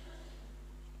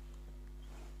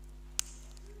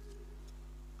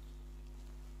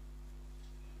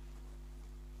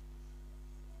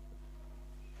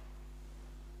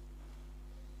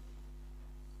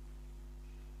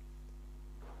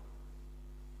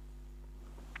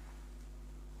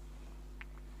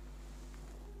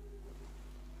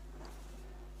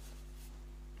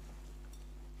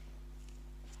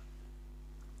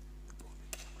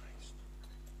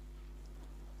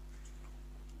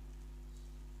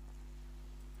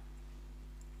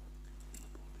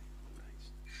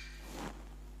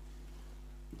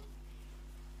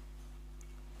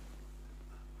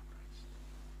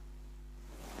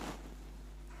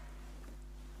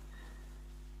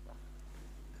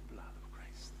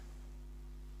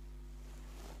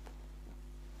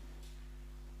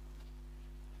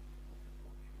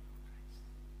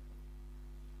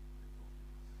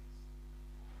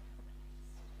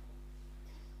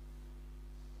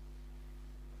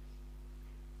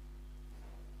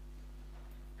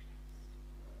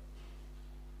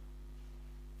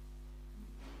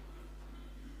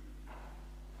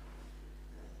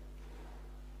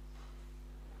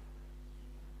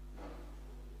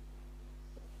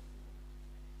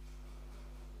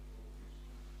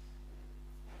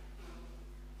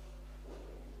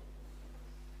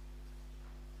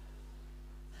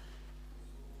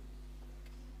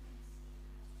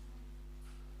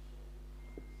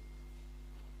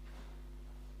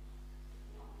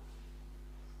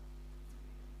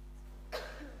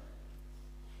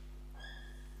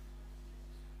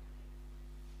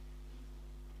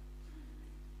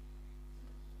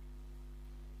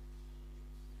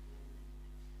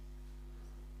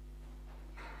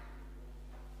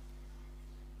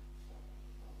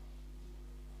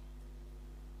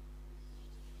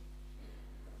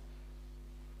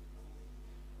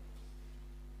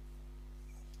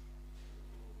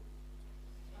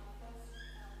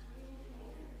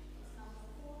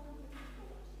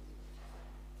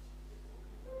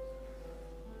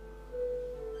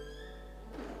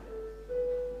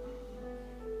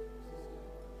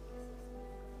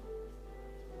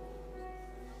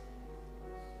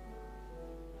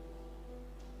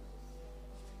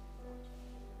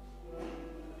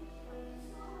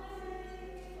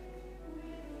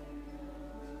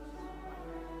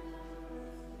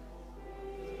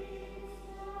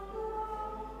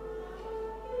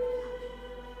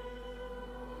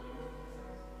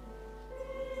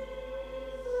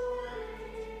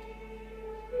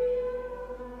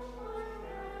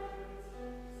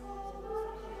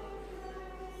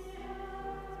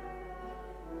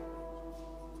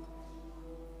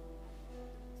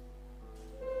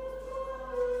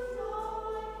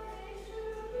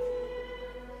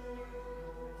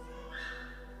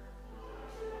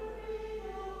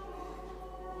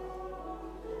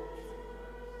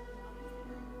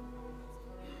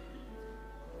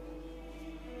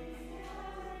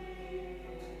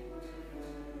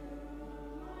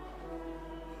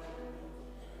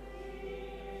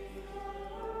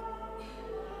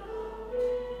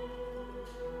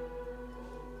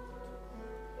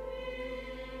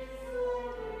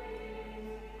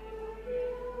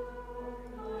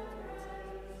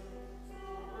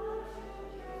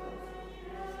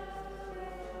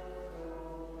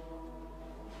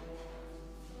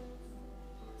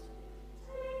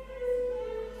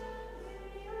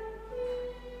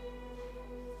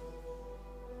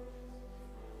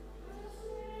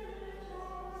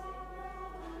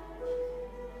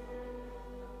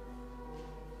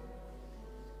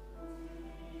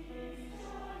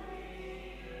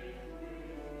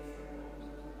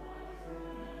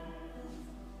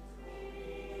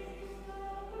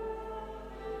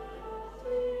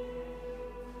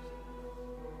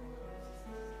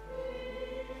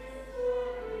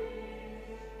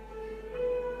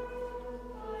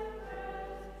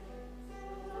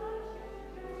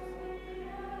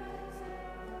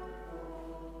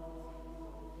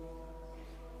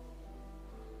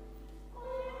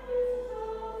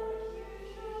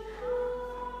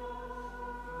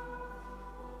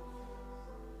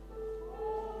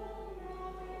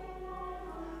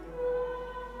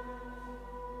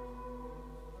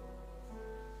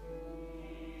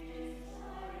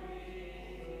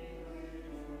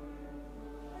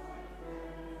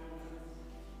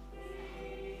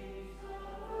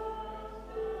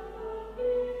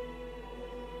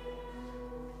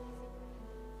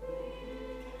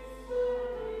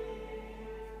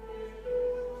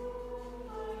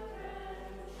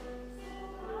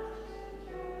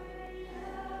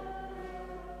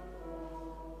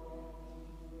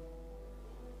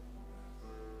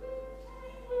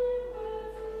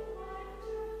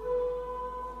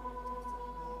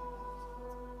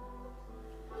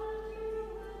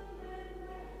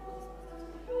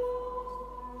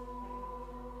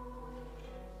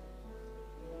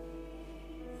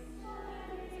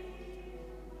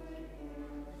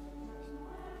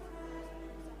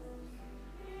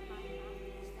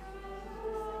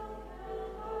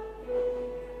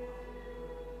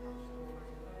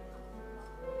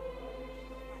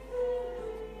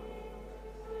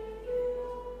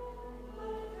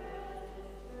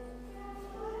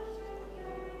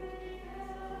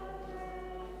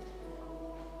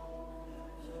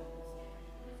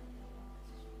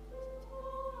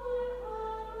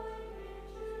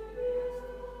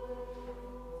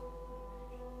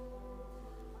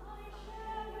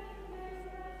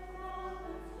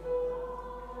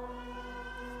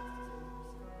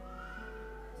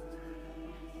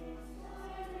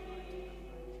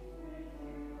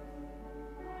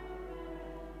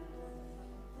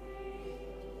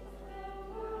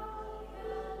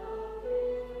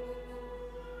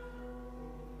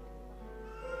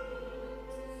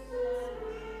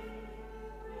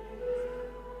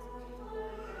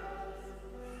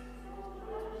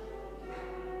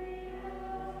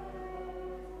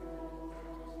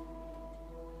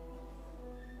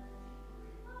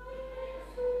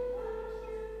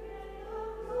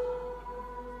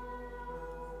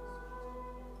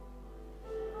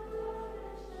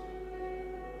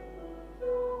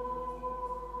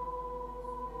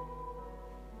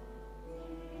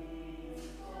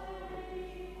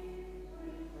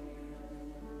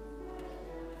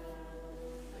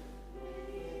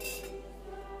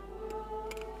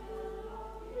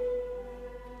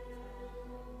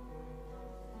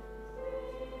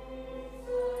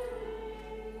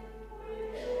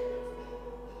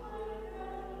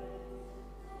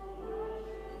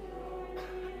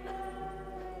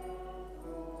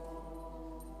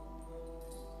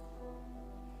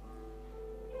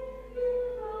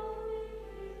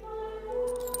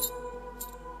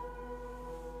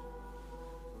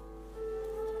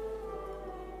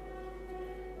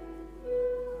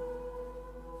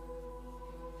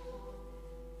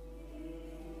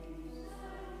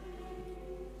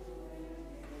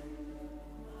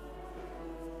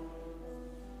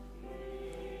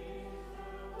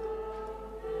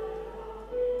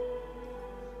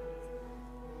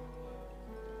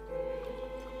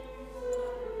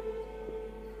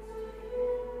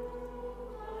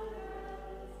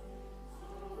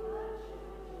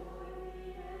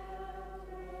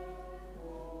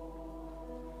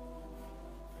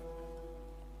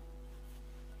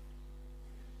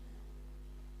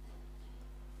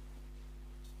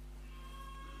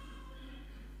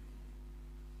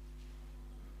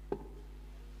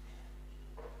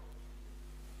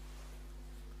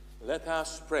 Let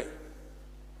us pray.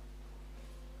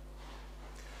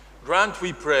 Grant,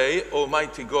 we pray,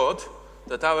 Almighty God,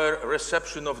 that our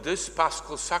reception of this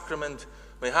Paschal Sacrament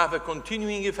may have a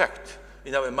continuing effect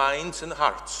in our minds and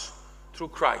hearts. Through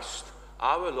Christ,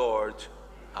 our Lord.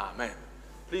 Amen.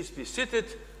 Please be seated.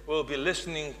 We'll be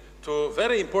listening to a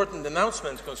very important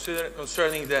announcement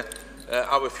concerning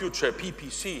our future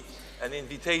PPC, an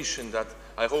invitation that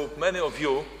I hope many of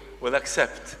you will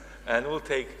accept and will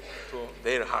take to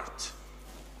their heart.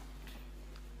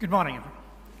 Good morning,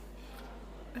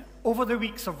 everyone. Over the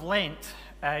weeks of Lent,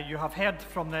 you have heard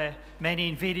from the many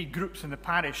and varied groups in the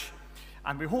parish,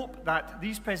 and we hope that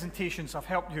these presentations have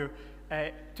helped you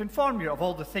to inform you of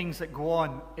all the things that go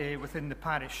on within the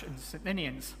parish in St.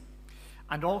 Ninians,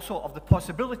 and also of the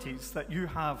possibilities that you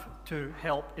have to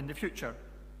help in the future.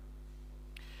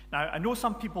 Now, I know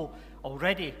some people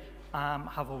already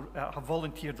have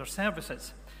volunteered their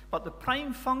services, but the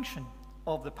prime function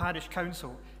of the parish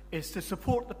council is to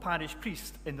support the parish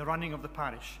priest in the running of the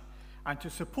parish and to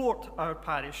support our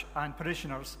parish and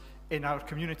parishioners in our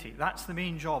community. That's the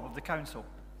main job of the council.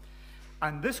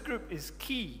 And this group is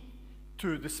key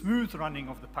to the smooth running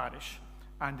of the parish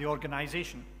and the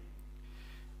organisation.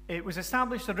 It was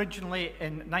established originally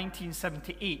in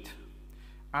 1978,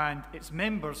 and its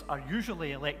members are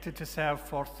usually elected to serve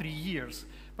for 3 years.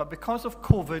 But because of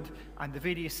COVID and the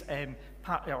various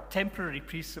temporary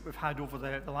priests that we've had over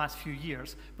the last few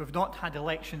years, we've not had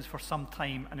elections for some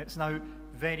time, and it's now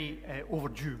very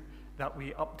overdue that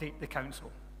we update the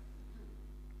council.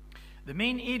 The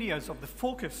main areas of the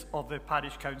focus of the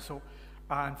parish council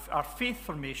are faith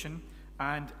formation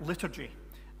and liturgy,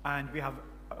 and we have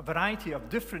a variety of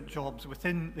different jobs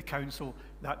within the council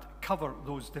that cover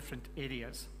those different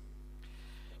areas.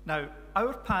 Now,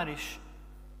 our parish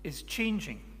is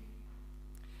changing.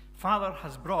 Father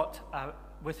has brought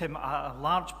with him a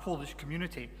large Polish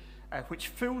community which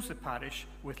fills the parish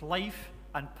with life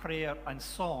and prayer and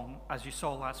song, as you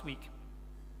saw last week.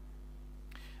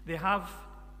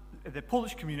 The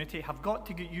Polish community have got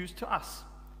to get used to us,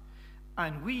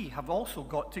 and we have also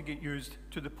got to get used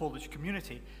to the Polish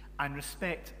community and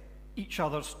respect each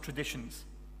other's traditions.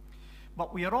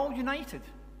 But we are all united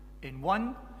in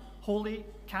one holy,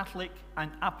 Catholic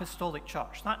and Apostolic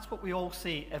Church. That's what we all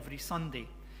say every Sunday.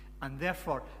 And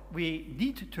therefore, we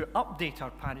need to update our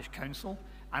parish council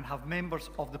and have members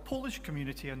of the Polish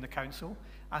community in the council,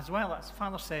 as well as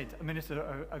Father said a minute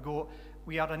ago,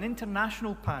 we are an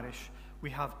international parish.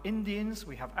 We have Indians,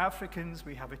 we have Africans,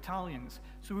 we have Italians.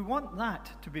 So we want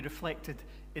that to be reflected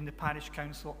in the parish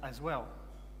council as well.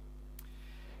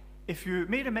 If you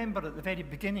may remember at the very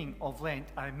beginning of Lent,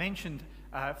 I mentioned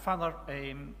Father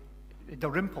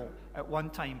Dalrymple at one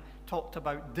time talked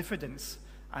about diffidence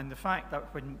and the fact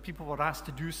that when people were asked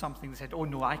to do something, they said, oh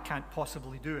no, I can't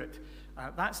possibly do it.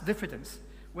 That's diffidence.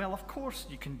 Well, of course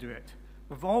you can do it.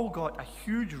 We've all got a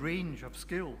huge range of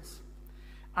skills.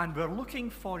 And we're looking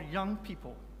for young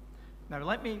people. Now,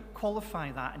 let me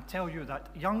qualify that and tell you that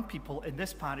young people in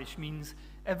this parish means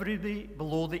everybody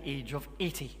below the age of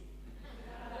 80.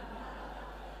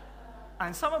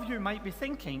 And some of you might be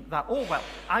thinking that, oh, well,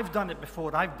 I've done it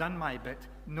before, I've done my bit.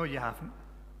 No, you haven't.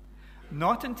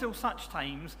 Not until such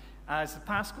times as the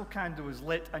Paschal candle is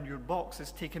lit and your box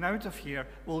is taken out of here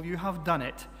will you have done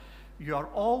it. You are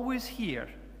always here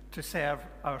to serve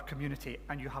our community,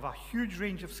 and you have a huge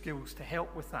range of skills to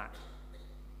help with that.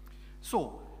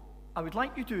 So, I would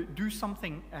like you to do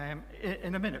something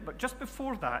in a minute, but just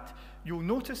before that, you'll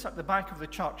notice at the back of the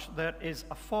church there is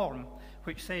a form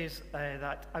which says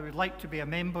that I would like to be a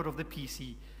member of the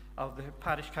PC, of the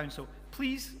parish council.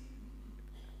 Please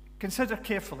consider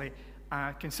carefully,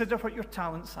 consider what your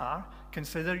talents are,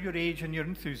 consider your age and your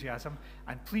enthusiasm,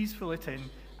 and please fill it in,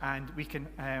 and we can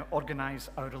organise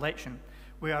our election.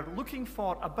 We are looking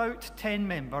for about 10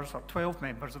 members or 12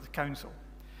 members of the council.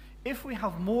 If we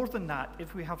have more than that,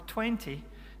 if we have 20,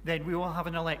 then we will have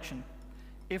an election.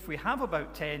 If we have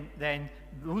about 10, then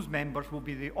those members will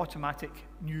be the automatic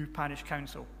new parish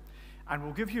council. And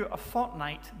we'll give you a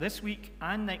fortnight this week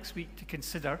and next week to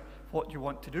consider what you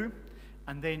want to do.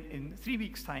 And then in 3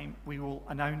 weeks' time, we will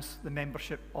announce the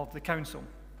membership of the council.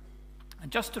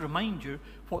 And just to remind you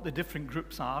what the different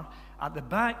groups are, at the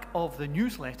back of the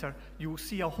newsletter, you will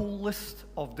see a whole list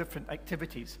of different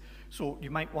activities. So you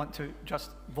might want to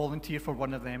just volunteer for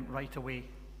one of them right away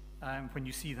when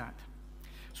you see that.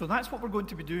 So that's what we're going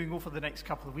to be doing over the next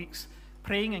couple of weeks,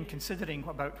 praying and considering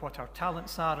about what our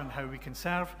talents are and how we can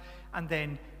serve, and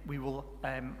then we will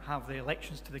have the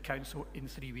elections to the council in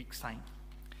 3 weeks' time.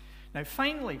 Now,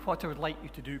 finally, what I would like you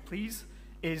to do, please,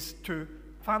 is to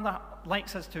Father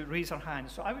likes us to raise our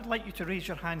hands. So I would like you to raise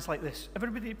your hands like this.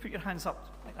 Everybody put your hands up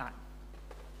like that.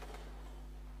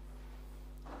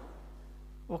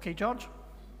 Okay, George?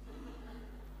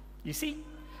 You see,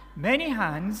 many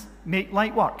hands make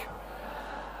light work.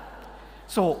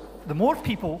 So the more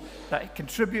people that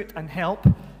contribute and help,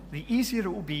 the easier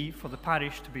it will be for the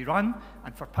parish to be run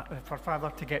and for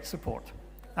Father to get support.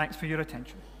 Thanks for your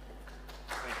attention.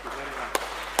 Thank you very much.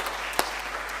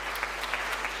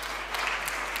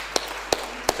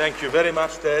 Thank you very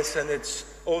much, Des, and it's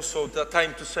also the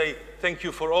time to say thank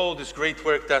you for all this great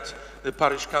work that the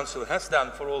Parish Council has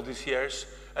done for all these years.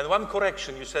 And one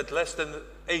correction, you said less than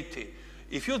 80.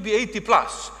 If you'd be 80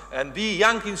 plus and be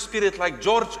young in spirit like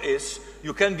George is,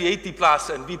 you can be 80 plus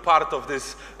and be part of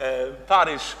this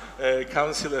Parish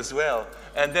Council as well.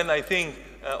 And then I think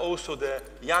also the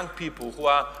young people who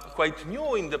are quite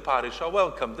new in the parish are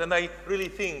welcomed. And I really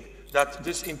think that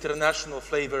this international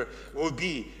flavor will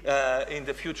be in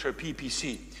the future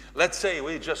PPC. Let's say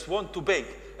we just want to bake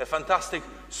a fantastic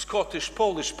Scottish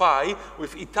Polish pie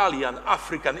with Italian,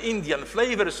 African, Indian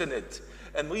flavors in it.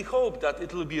 And we hope that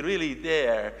it will be really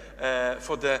there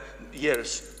for the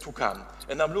years to come.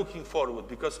 And I'm looking forward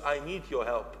because I need your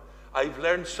help. I've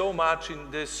learned so much in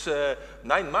this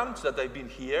 9 months that I've been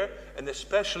here, and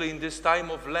especially in this time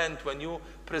of Lent when you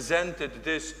presented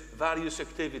these various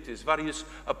activities, various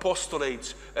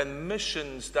apostolates and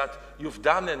missions that you've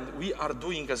done and we are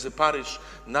doing as a parish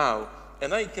now.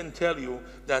 And I can tell you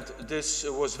that this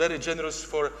was very generous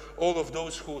for all of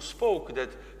those who spoke, that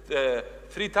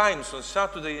 3 times on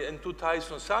Saturday and 2 times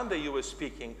on Sunday you were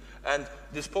speaking. And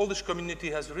this Polish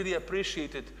community has really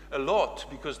appreciated a lot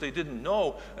because they didn't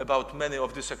know about many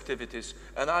of these activities.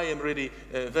 And I am really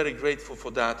very grateful for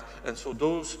that. And so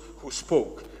those who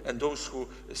spoke and those who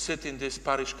sit in this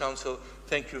parish council,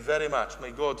 thank you very much.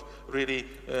 May God really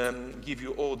give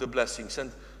you all the blessings.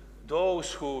 And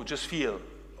those who just feel,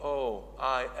 oh,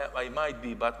 I might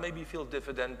be, but maybe feel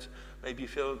diffident, maybe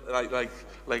feel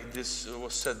like this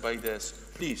was said by Des.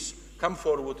 Please, come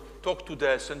forward, talk to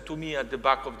Des and to me at the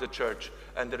back of the church.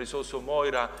 And there is also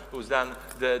Moira, who's done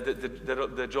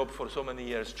the job for so many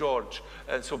years, George.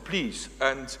 And so please,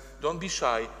 and don't be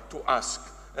shy to ask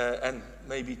and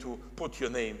maybe to put your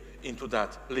name into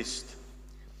that list.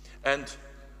 And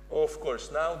of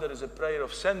course, now there is a prayer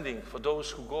of sending for those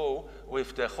who go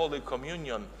with the Holy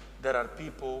Communion. There are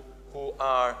people who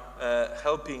are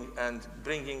helping and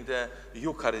bringing the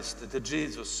Eucharist, the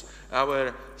Jesus,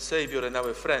 our Savior and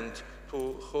our friend,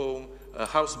 to home,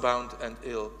 housebound and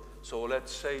ill. So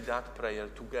let's say that prayer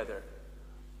together.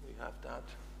 We have that.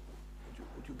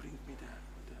 Would you bring me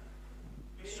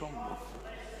the songbook?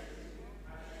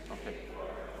 Okay.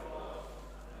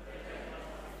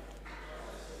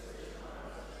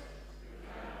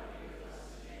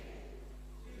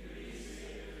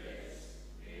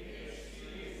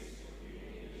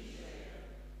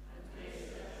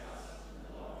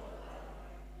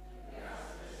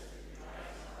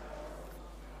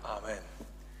 Amen.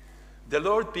 The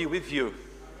Lord be with you.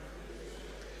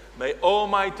 May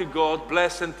Almighty God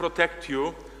bless and protect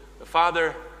you, the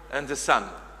Father and the Son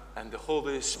and the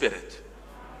Holy Spirit.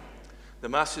 The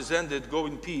Mass is ended. Go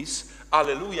in peace.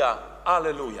 Alleluia,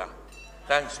 alleluia.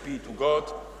 Thanks be to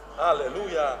God.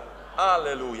 Alleluia,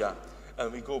 alleluia.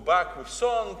 And we go back with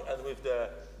song and with the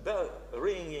bell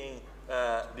ringing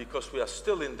because we are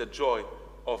still in the joy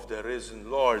of the risen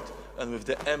Lord and with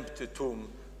the empty tomb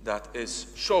that is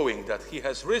showing that he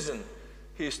has risen.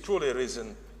 He is truly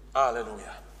risen.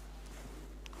 Alleluia.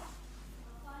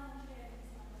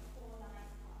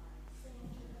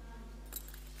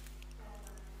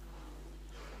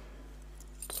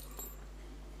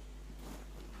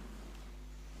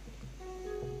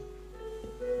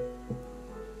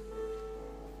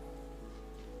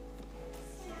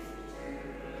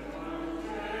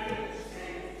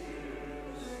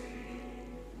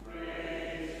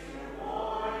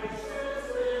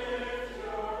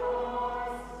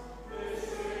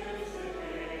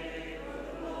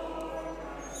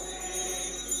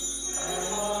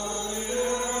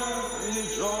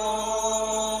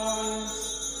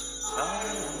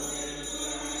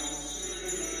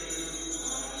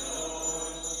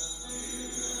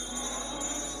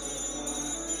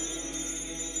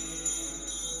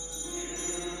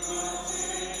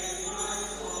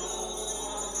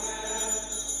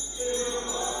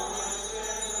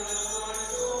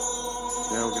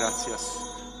 Gracias.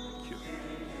 Thank you.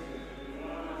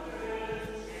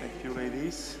 Thank you,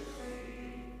 ladies.